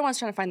out. Everyone's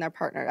trying to find their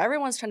partner.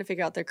 Everyone's trying to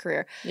figure out their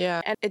career. Yeah.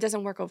 And it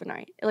doesn't work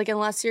overnight. Like,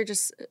 unless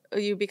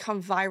you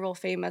become viral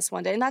famous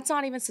one day. And that's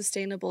not even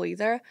sustainable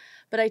either.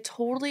 But I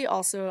totally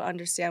also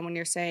understand when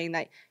you're saying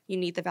that you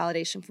need the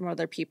validation from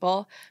other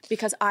people,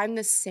 because I'm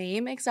the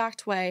same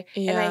exact way.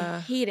 And I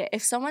hate it.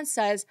 If someone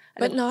says...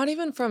 But not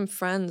even from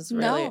friends,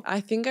 really. No.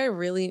 I think I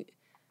really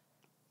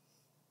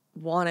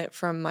want it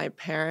from my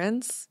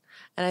parents.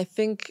 And I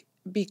think...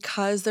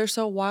 because they're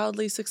so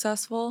wildly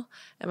successful,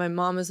 and my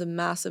mom is a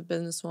massive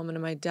businesswoman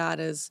and my dad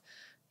is,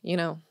 you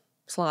know,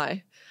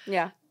 sly.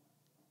 Yeah.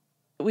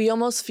 We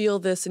almost feel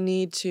this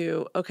need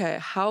to, okay,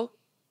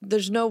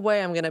 there's no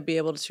way I'm going to be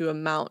able to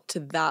amount to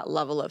that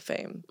level of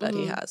fame that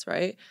he has,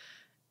 right?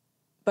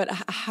 But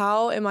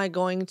how am I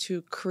going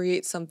to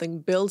create something,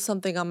 build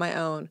something on my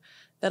own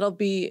that'll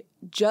be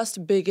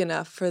just big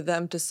enough for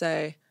them to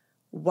say,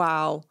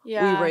 wow, we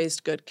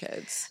raised good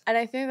kids. And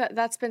I think that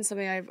that's been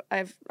something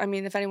I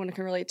mean, if anyone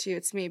can relate to,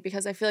 it's me,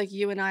 because I feel like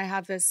you and I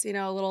have this, you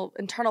know, little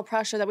internal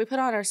pressure that we put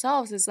on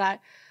ourselves, is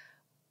that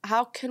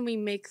how can we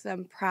make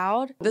them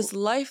proud? This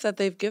life that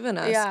they've given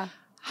us,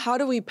 how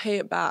do we pay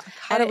it back?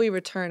 How do we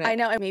return it? I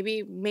know, and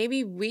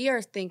maybe we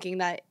are thinking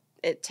that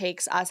it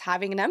takes us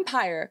having an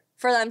empire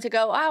for them to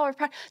go, oh, we're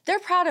proud. They're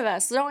proud of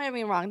us. Don't get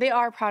me wrong. They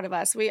are proud of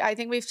us. I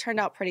think we've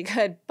turned out pretty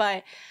good,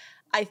 but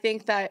I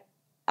think that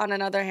on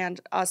another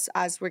hand, us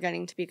as we're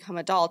getting to become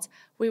adults,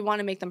 we want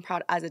to make them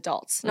proud as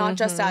adults, not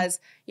just as,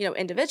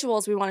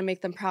 individuals. We want to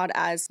make them proud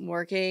as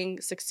working,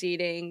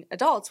 succeeding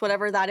adults,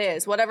 whatever that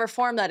is, whatever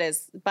form that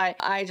is. But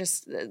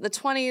the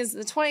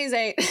 20s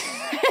ain't,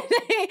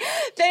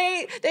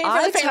 they ain't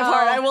for the faint of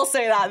heart. I will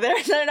say that.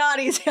 They're not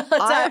easy all the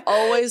time. I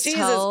always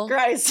Jesus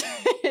Christ,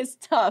 it's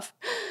tough.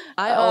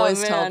 I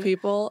always tell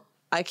people,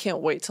 I can't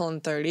wait till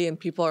I'm 30, and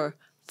people are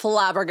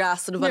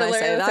flabbergasted when I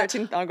say that.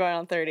 13, I'm going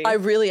on 30. I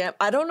really am.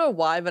 I don't know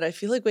why, but I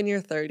feel like when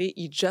you're 30,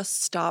 you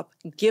just stop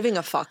giving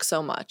a fuck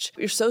so much.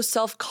 You're so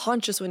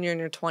self-conscious when you're in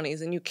your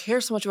 20s, and you care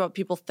so much about what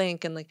people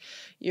think, and like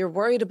you're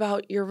worried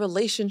about your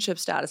relationship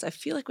status. I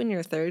feel like when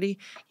you're 30,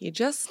 you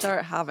just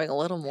start having a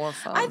little more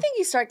fun. I think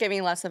you start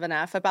giving less of an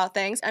F about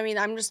things. I mean,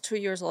 I'm just 2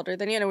 years older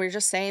than you, and we were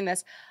just saying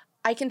this.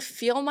 I can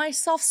feel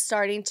myself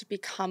starting to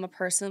become a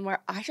person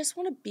where I just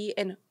want to be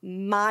in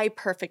my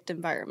perfect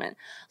environment.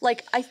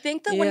 Like, I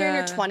think that when you're in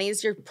your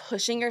 20s, you're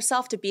pushing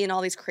yourself to be in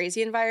all these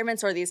crazy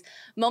environments or these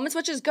moments,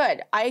 which is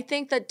good. I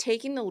think that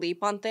taking the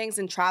leap on things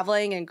and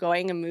traveling and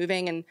going and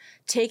moving and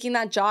taking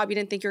that job you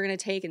didn't think you were going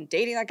to take and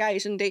dating that guy you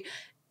shouldn't date,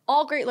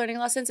 all great learning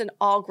lessons and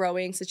all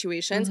growing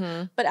situations.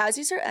 But as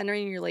you start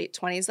entering your late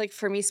 20s, like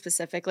for me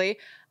specifically,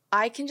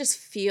 I can just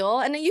feel,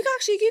 and you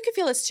can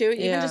feel this too,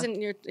 even just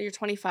in your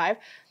 25,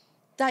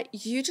 that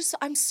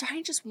I'm starting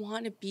to just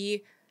want to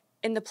be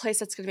in the place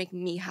that's going to make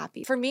me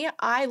happy. For me,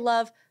 I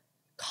love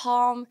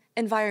calm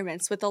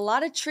environments with a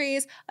lot of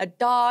trees, a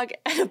dog,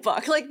 and a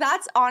book. Like,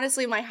 that's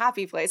honestly my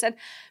happy place. And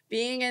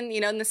being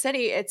in the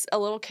city, it's a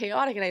little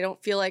chaotic and I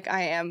don't feel like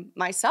I am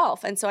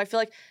myself. And so I feel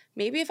like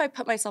maybe if I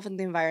put myself in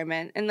the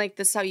environment, and like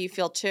this is how you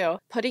feel too,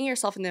 putting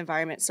yourself in the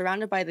environment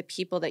surrounded by the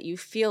people that you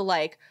feel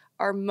like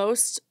are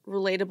most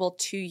relatable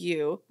to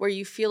you, where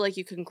you feel like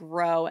you can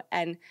grow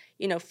and,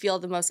 feel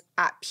the most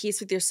at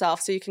peace with yourself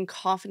so you can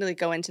confidently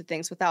go into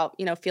things without,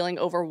 feeling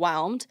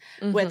overwhelmed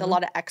with a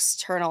lot of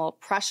external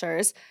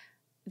pressures.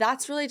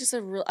 That's really just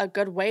a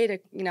good way to,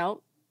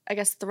 I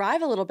guess,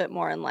 thrive a little bit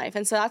more in life.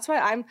 And so that's why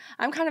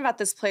I'm kind of at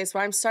this place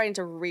where I'm starting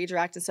to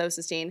redirect and so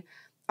sustain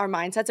our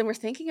mindsets. And we're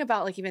thinking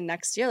about like even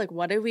next year, like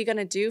what are we going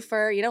to do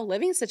for,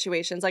 living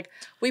situations? Like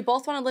we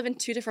both want to live in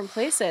 2 different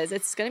places.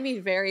 It's going to be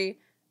very,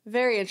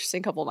 very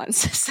interesting couple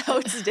months. So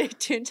stay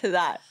tuned to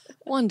that.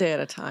 One day at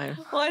a time.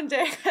 One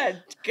day at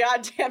a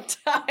goddamn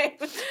time.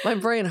 My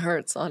brain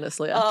hurts,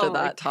 honestly, after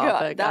that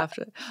topic.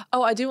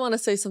 I do want to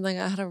say something.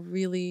 I had a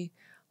really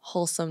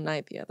wholesome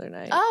night the other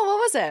night. Oh,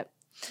 what was it?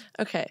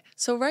 Okay.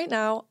 So right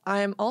now,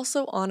 I'm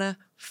also on a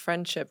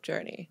friendship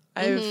journey.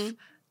 I've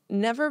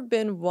never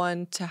been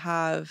one to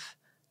have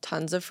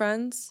tons of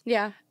friends.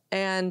 Yeah.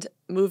 And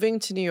moving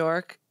to New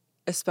York,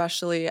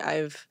 especially,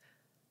 I've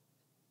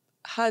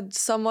had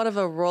somewhat of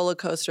a roller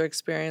coaster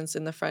experience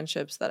in the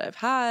friendships that I've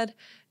had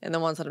and the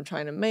ones that I'm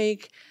trying to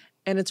make.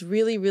 And it's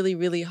really, really,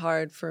 really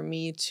hard for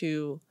me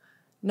to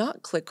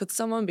not click with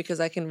someone because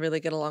I can really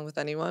get along with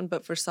anyone.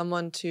 But for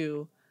someone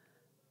to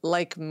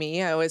like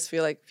me, I always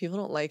feel like people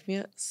don't like me.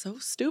 It's so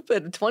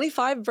stupid.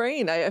 25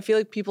 brain. I feel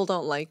like people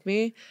don't like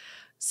me.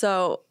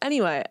 So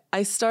anyway,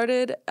 I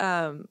started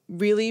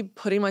really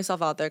putting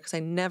myself out there because I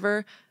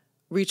never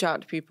reach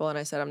out to people. And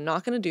I said, I'm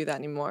not going to do that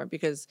anymore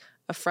because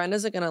a friend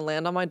isn't going to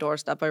land on my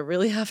doorstep. I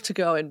really have to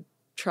go and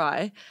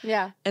try.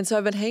 Yeah. And so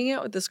I've been hanging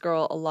out with this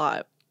girl a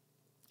lot.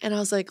 And I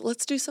was like,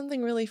 let's do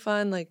something really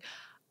fun. Like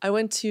I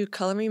went to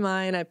Color Me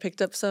Mine. I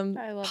picked up some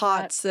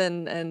pots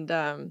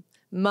and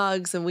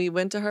mugs, and we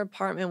went to her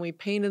apartment. We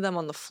painted them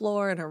on the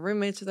floor, and her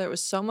roommates were there. It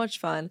was so much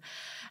fun.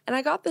 And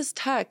I got this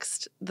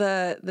text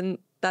that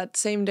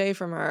same day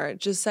from her,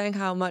 just saying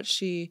how much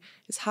she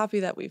is happy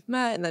that we've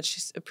met and that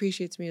she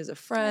appreciates me as a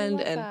friend.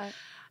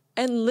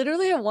 And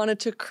literally I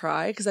wanted to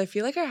cry because I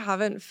feel like I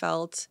haven't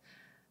felt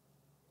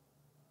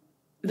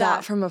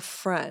that from a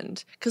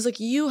friend. Because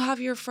like you have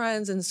your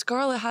friends and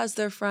Scarlett has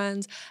their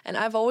friends, and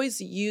I've always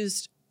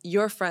used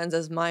your friends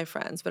as my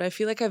friends, but I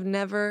feel like I've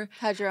never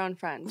had your own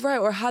friend. Right,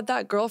 or had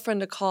that girlfriend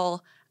to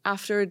call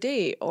after a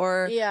date,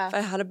 or if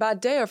I had a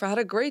bad day or if I had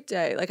a great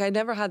day. Like I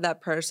never had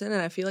that person,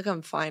 and I feel like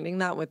I'm finding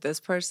that with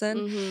this person.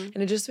 And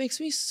it just makes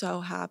me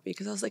so happy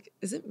because I was like,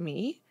 is it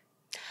me?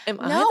 Am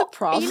I the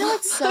problem? You know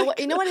what's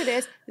you know what it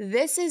is?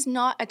 This is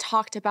not a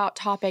talked about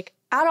topic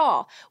at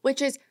all,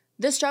 which is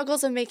the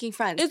struggles of making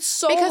friends. It's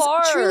so hard.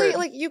 Because truly,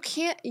 like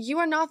you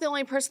are not the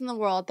only person in the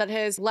world that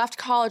has left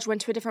college,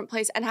 went to a different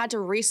place, and had to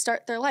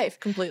restart their life.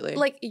 Completely.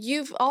 Like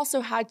you've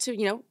also had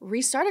to,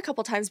 restart a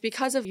couple times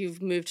because of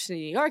you've moved to New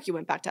York, you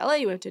went back to LA,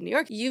 you went to New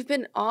York. You've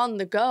been on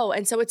the go.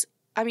 And so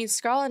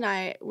Scarlett and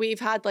I,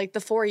 we've had like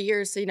the 4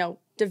 years to,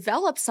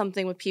 develop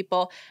something with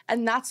people,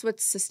 and that's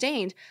what's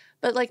sustained.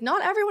 But like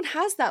not everyone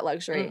has that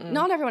luxury.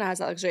 Not everyone has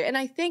that luxury. And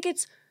I think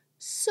it's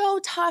so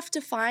tough to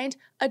find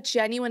a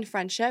genuine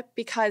friendship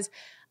because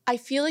I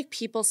feel like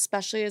people,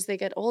 especially as they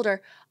get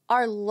older,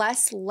 are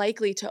less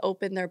likely to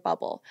open their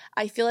bubble.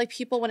 I feel like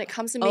people, when it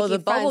comes to making friends, the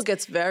bubble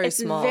gets very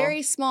small. It's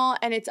very small,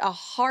 and it's a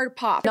hard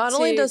pop. Not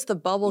only does the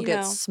bubble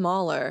get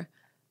smaller,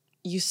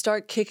 you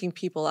start kicking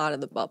people out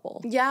of the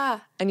bubble.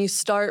 Yeah. And you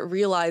start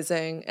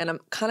realizing, and I'm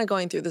kind of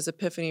going through this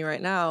epiphany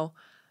right now,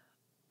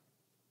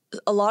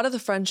 a lot of the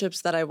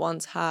friendships that I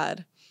once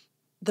had,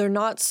 they're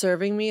not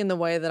serving me in the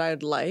way that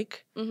I'd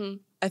like. Mm-hmm.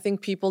 I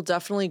think people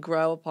definitely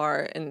grow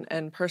apart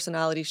and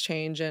personalities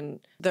change and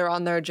they're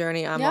on their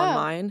journey, I'm on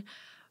mine.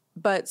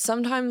 But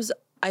sometimes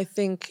I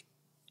think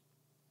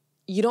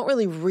you don't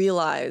really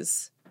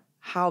realize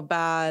how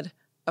bad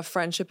a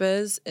friendship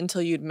is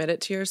until you admit it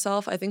to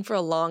yourself. I think for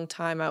a long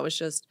time I was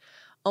just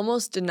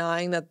almost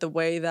denying that the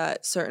way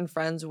that certain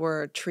friends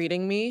were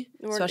treating me,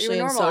 especially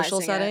in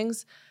social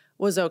settings,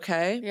 was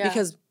okay. Yeah.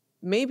 Because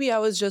maybe I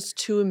was just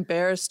too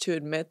embarrassed to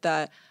admit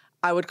that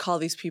I would call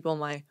these people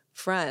my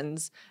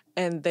friends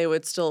and they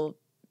would still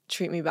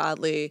treat me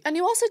badly. And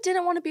you also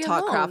didn't want to be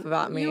talk alone. Crap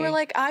about me. You were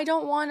like, I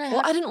don't want to.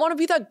 Well, I didn't want to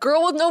be that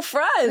girl with no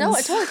friends. No,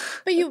 I totally.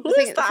 But you Who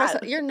is that?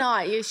 First, you're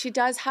not. She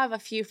does have a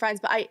few friends,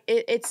 but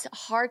it's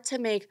hard to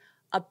make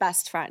a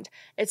best friend.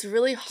 It's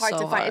really hard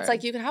to find. It's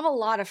like you can have a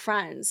lot of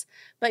friends,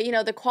 but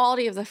the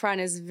quality of the friend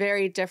is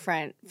very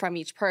different from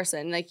each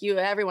person. Like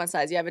everyone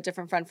says you have a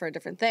different friend for a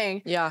different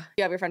thing. Yeah.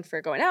 You have your friend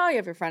for going out, you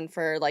have your friend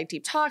for like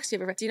deep talks, do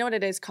you know what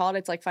it is called?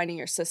 It's like finding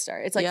your sister.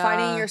 It's like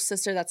finding your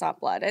sister that's not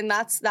blood. And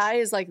that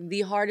is like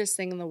the hardest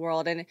thing in the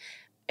world. And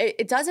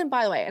it doesn't,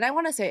 by the way, and I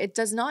want to say it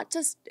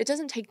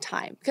doesn't take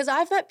time. Because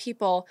I've met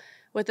people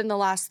within the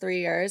last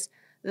 3 years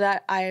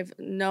that I've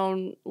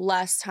known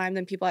less time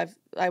than people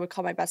I would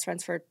call my best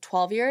friends for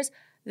 12 years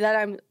that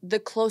I'm the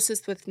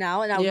closest with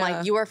now. And I'm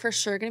like, you are for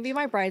sure going to be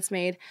my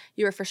bridesmaid.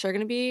 You are for sure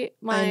going to be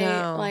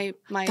my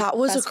That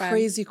was best a friend.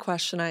 crazy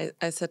question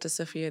I said to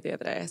Sophia the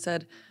other day. I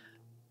said,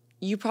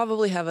 you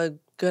probably have a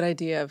good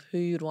idea of who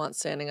you'd want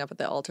standing up at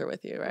the altar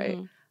with you, right?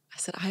 Mm-hmm. I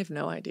said, I have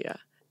no idea.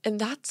 And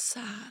that's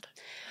sad.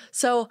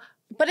 So,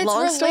 but it's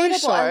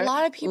relatable. A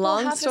lot of people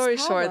have this problem. Long story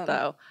short,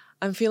 though,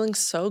 I'm feeling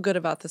so good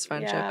about this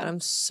friendship and I'm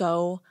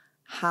so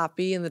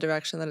happy in the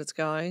direction that it's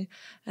going.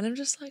 And I'm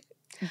just like,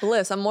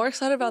 bliss. I'm more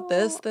excited about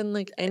this than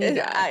like any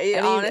guy.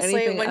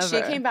 Honestly, when ever.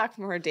 she came back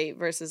from her date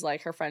versus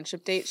like her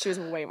friendship date, she was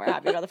way more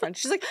happy about the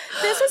friendship. She's like,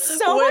 this was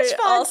so much fun.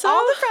 Also,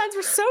 all the friends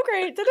were so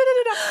great. Da, da,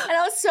 da, da. And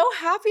I was so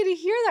happy to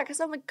hear that because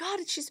I'm like,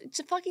 God, she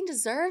fucking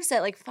deserves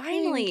it. Like,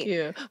 finally. Thank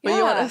you. But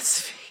you want to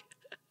speak.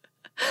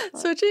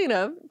 Switching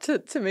up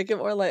to make it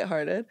more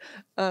lighthearted,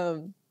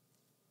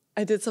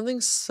 I did something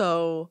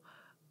so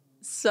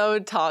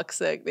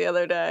toxic the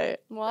other day.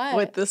 What?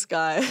 With this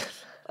guy.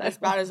 As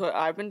bad as what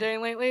I've been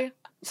doing lately?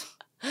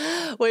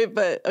 Wait,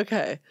 but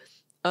okay.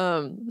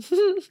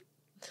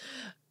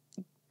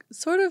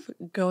 Sort of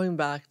going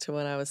back to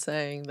when I was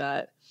saying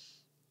that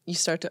you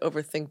start to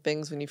overthink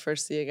things when you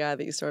first see a guy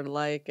that you sort of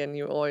like and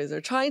you always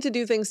are trying to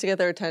do things to get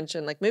their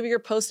attention. Like maybe you're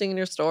posting in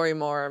your story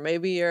more, or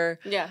maybe you're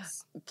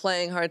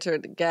playing hard to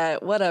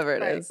get, whatever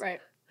it is. Right.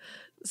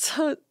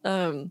 So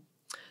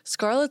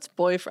Scarlett's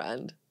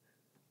boyfriend,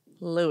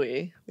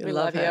 Louis, we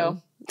love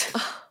him.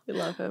 We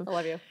love him. I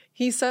love you.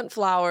 He sent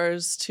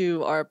flowers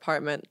to our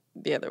apartment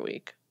the other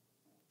week.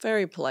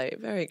 Very polite,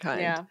 very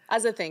kind. Yeah,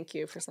 as a thank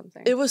you for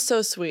something. It was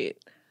so sweet.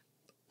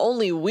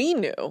 Only we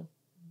knew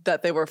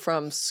that they were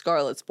from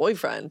Scarlett's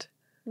boyfriend.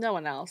 No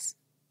one else.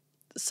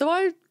 So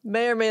I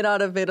may or may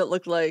not have made it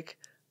look like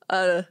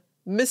a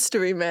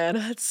mystery man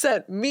had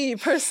sent me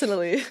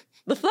personally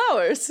the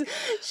flowers.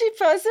 She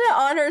posted it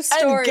on her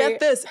story. And get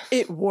this,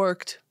 it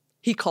worked.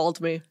 He called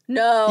me.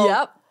 No.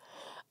 Yep.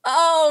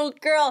 Oh,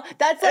 girl.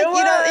 That's like, you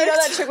know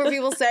that trick where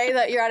people say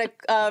that you're at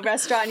a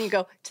restaurant and you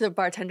go to the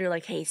bartender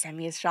like, hey, send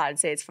me a shot and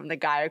say it's from the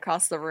guy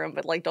across the room,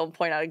 but like don't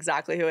point out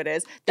exactly who it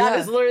is. That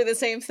is literally the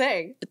same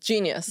thing.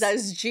 Genius. That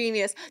is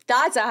genius.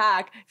 That's a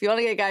hack. If you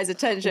want to get guys'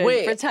 attention,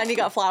 pretend you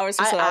got flowers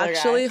for some other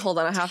guy. Hold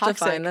on, I have to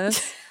find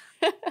this.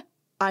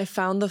 I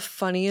found the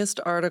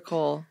funniest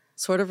article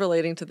sort of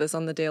relating to this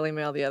on the Daily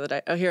Mail the other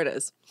day. Oh, here it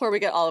is. Where we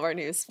get all of our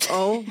news.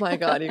 Oh my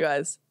God, you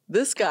guys.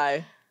 This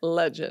guy,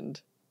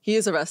 legend. He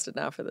is arrested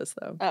now for this,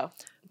 though. Oh,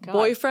 God.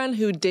 Boyfriend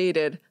who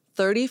dated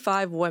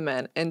 35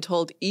 women and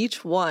told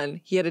each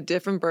one he had a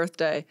different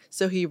birthday,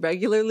 so he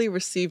regularly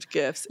received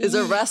gifts, is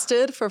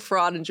arrested for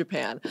fraud in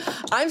Japan.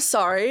 I'm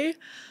sorry.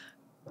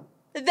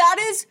 That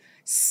is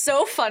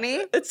so funny.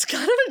 It's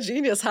kind of a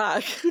genius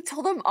hack. He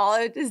told them all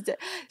his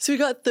So he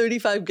got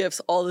 35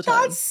 gifts all the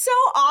time. That's so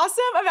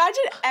awesome.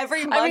 Imagine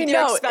every month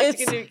you're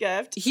expecting a new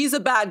gift. He's a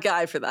bad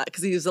guy for that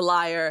because he was a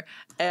liar.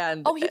 And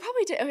he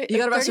probably did. He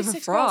got arrested for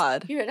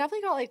fraud. He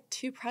definitely got like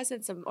 2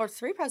 presents or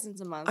 3 presents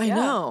a month. I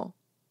know.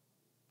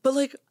 But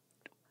like,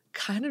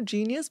 kind of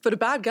genius, but a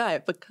bad guy,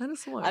 but kind of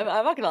smart. I'm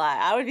not gonna lie.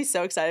 I would be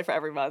so excited for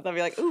every month. I'd be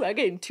like, ooh, I'm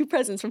getting 2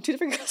 presents from 2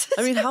 different girls.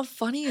 I mean, how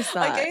funny is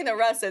that? Like getting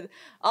arrested.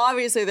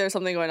 Obviously, there's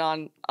something going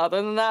on other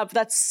than that, but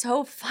that's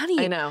so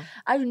funny. I know.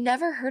 I've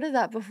never heard of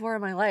that before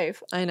in my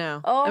life. I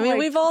know. Oh, I mean,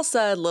 we've all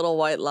said little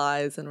white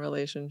lies in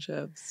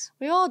relationships.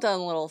 We've all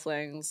done little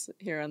things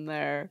here and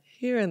there.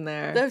 Here and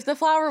there. The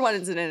flower one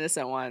is an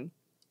innocent one.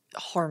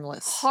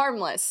 Harmless.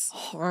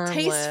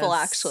 Tasteful,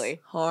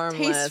 actually.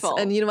 Harmless. Tasteful.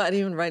 And you know what? I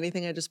didn't even write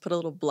anything. I just put a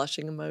little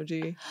blushing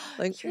emoji.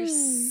 Like, you're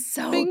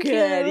so thank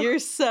good. you. You're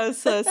so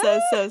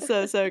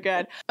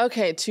good.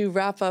 Okay, to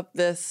wrap up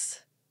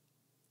this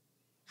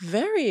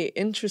very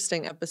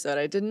interesting episode,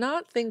 I did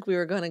not think we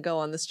were going to go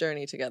on this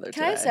journey together today.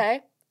 Can I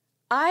say,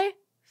 I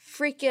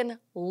freaking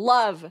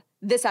love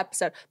this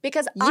episode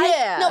because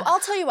I'll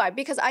tell you why.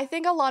 Because I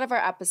think a lot of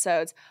our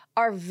episodes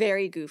are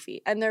very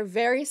goofy and they're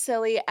very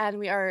silly,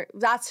 and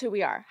that's who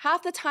we are.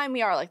 Half the time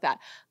we are like that.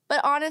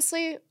 But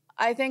honestly,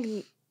 I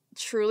think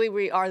truly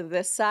we are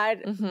this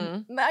side. Mm-hmm.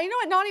 You know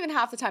what? Not even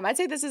half the time. I'd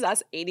say this is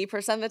us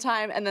 80% of the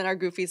time, and then our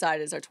goofy side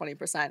is our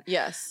 20%.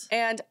 Yes.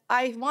 And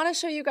I want to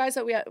show you guys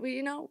that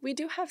we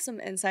do have some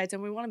insights,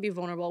 and we want to be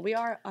vulnerable. We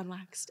are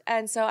unwaxed,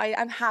 and so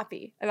I'm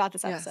happy about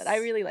this episode. Yes. I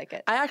really like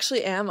it. I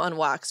actually am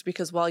unwaxed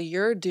because while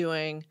you're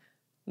doing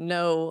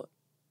no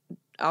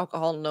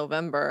alcohol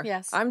November,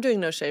 Yes. I'm doing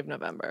no shave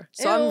November.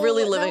 So I'm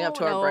really living up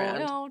to our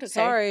brand. No, okay.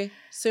 Sorry,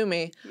 sue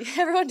me.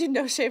 Everyone do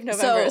no shave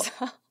November.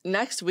 So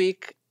next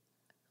week,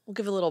 we'll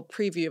give a little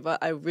preview of what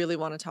I really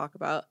want to talk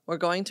about. We're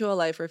going to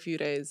LA for a few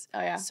days. Oh,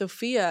 yeah.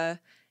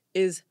 Sophia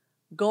is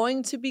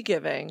going to be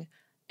giving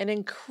an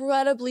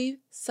incredibly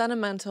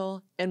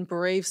sentimental and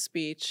brave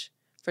speech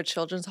for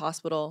Children's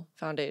Hospital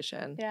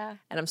Foundation. Yeah.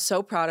 And I'm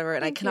so proud of her,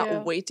 and Thank I cannot you.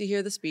 wait to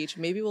hear the speech.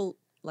 Maybe we'll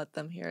let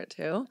them hear it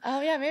too.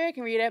 Oh, yeah, maybe I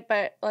can read it,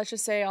 but let's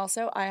just say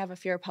also I have a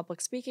fear of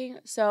public speaking,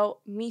 so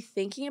me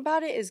thinking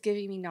about it is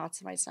giving me knots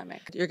in my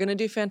stomach. You're going to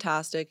do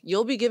fantastic.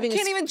 You'll be giving I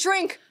can't even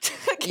drink.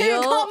 I can't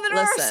even calm the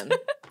nerves. Listen,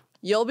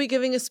 you'll be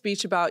giving a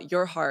speech about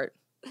your heart,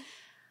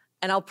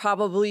 and I'll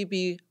probably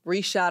be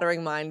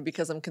reshattering mine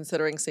because I'm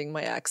considering seeing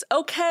my ex.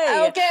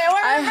 Okay. Okay,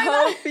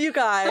 I hope you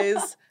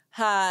guys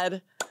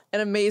had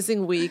an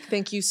amazing week.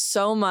 Thank you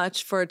so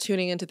much for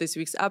tuning into this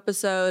week's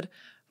episode.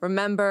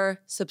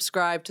 Remember,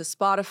 subscribe to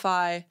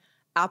Spotify,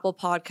 Apple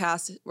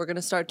Podcasts. We're going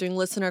to start doing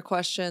listener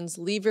questions.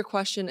 Leave your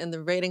question in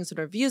the ratings and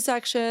review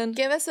section.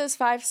 Give us those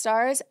 5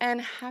 stars, and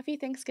happy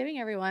Thanksgiving,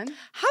 everyone.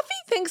 Happy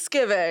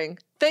Thanksgiving.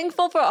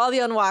 Thankful for all the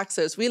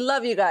unwaxers. We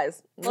love you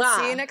guys. We'll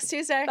see you next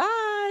Tuesday.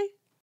 Bye.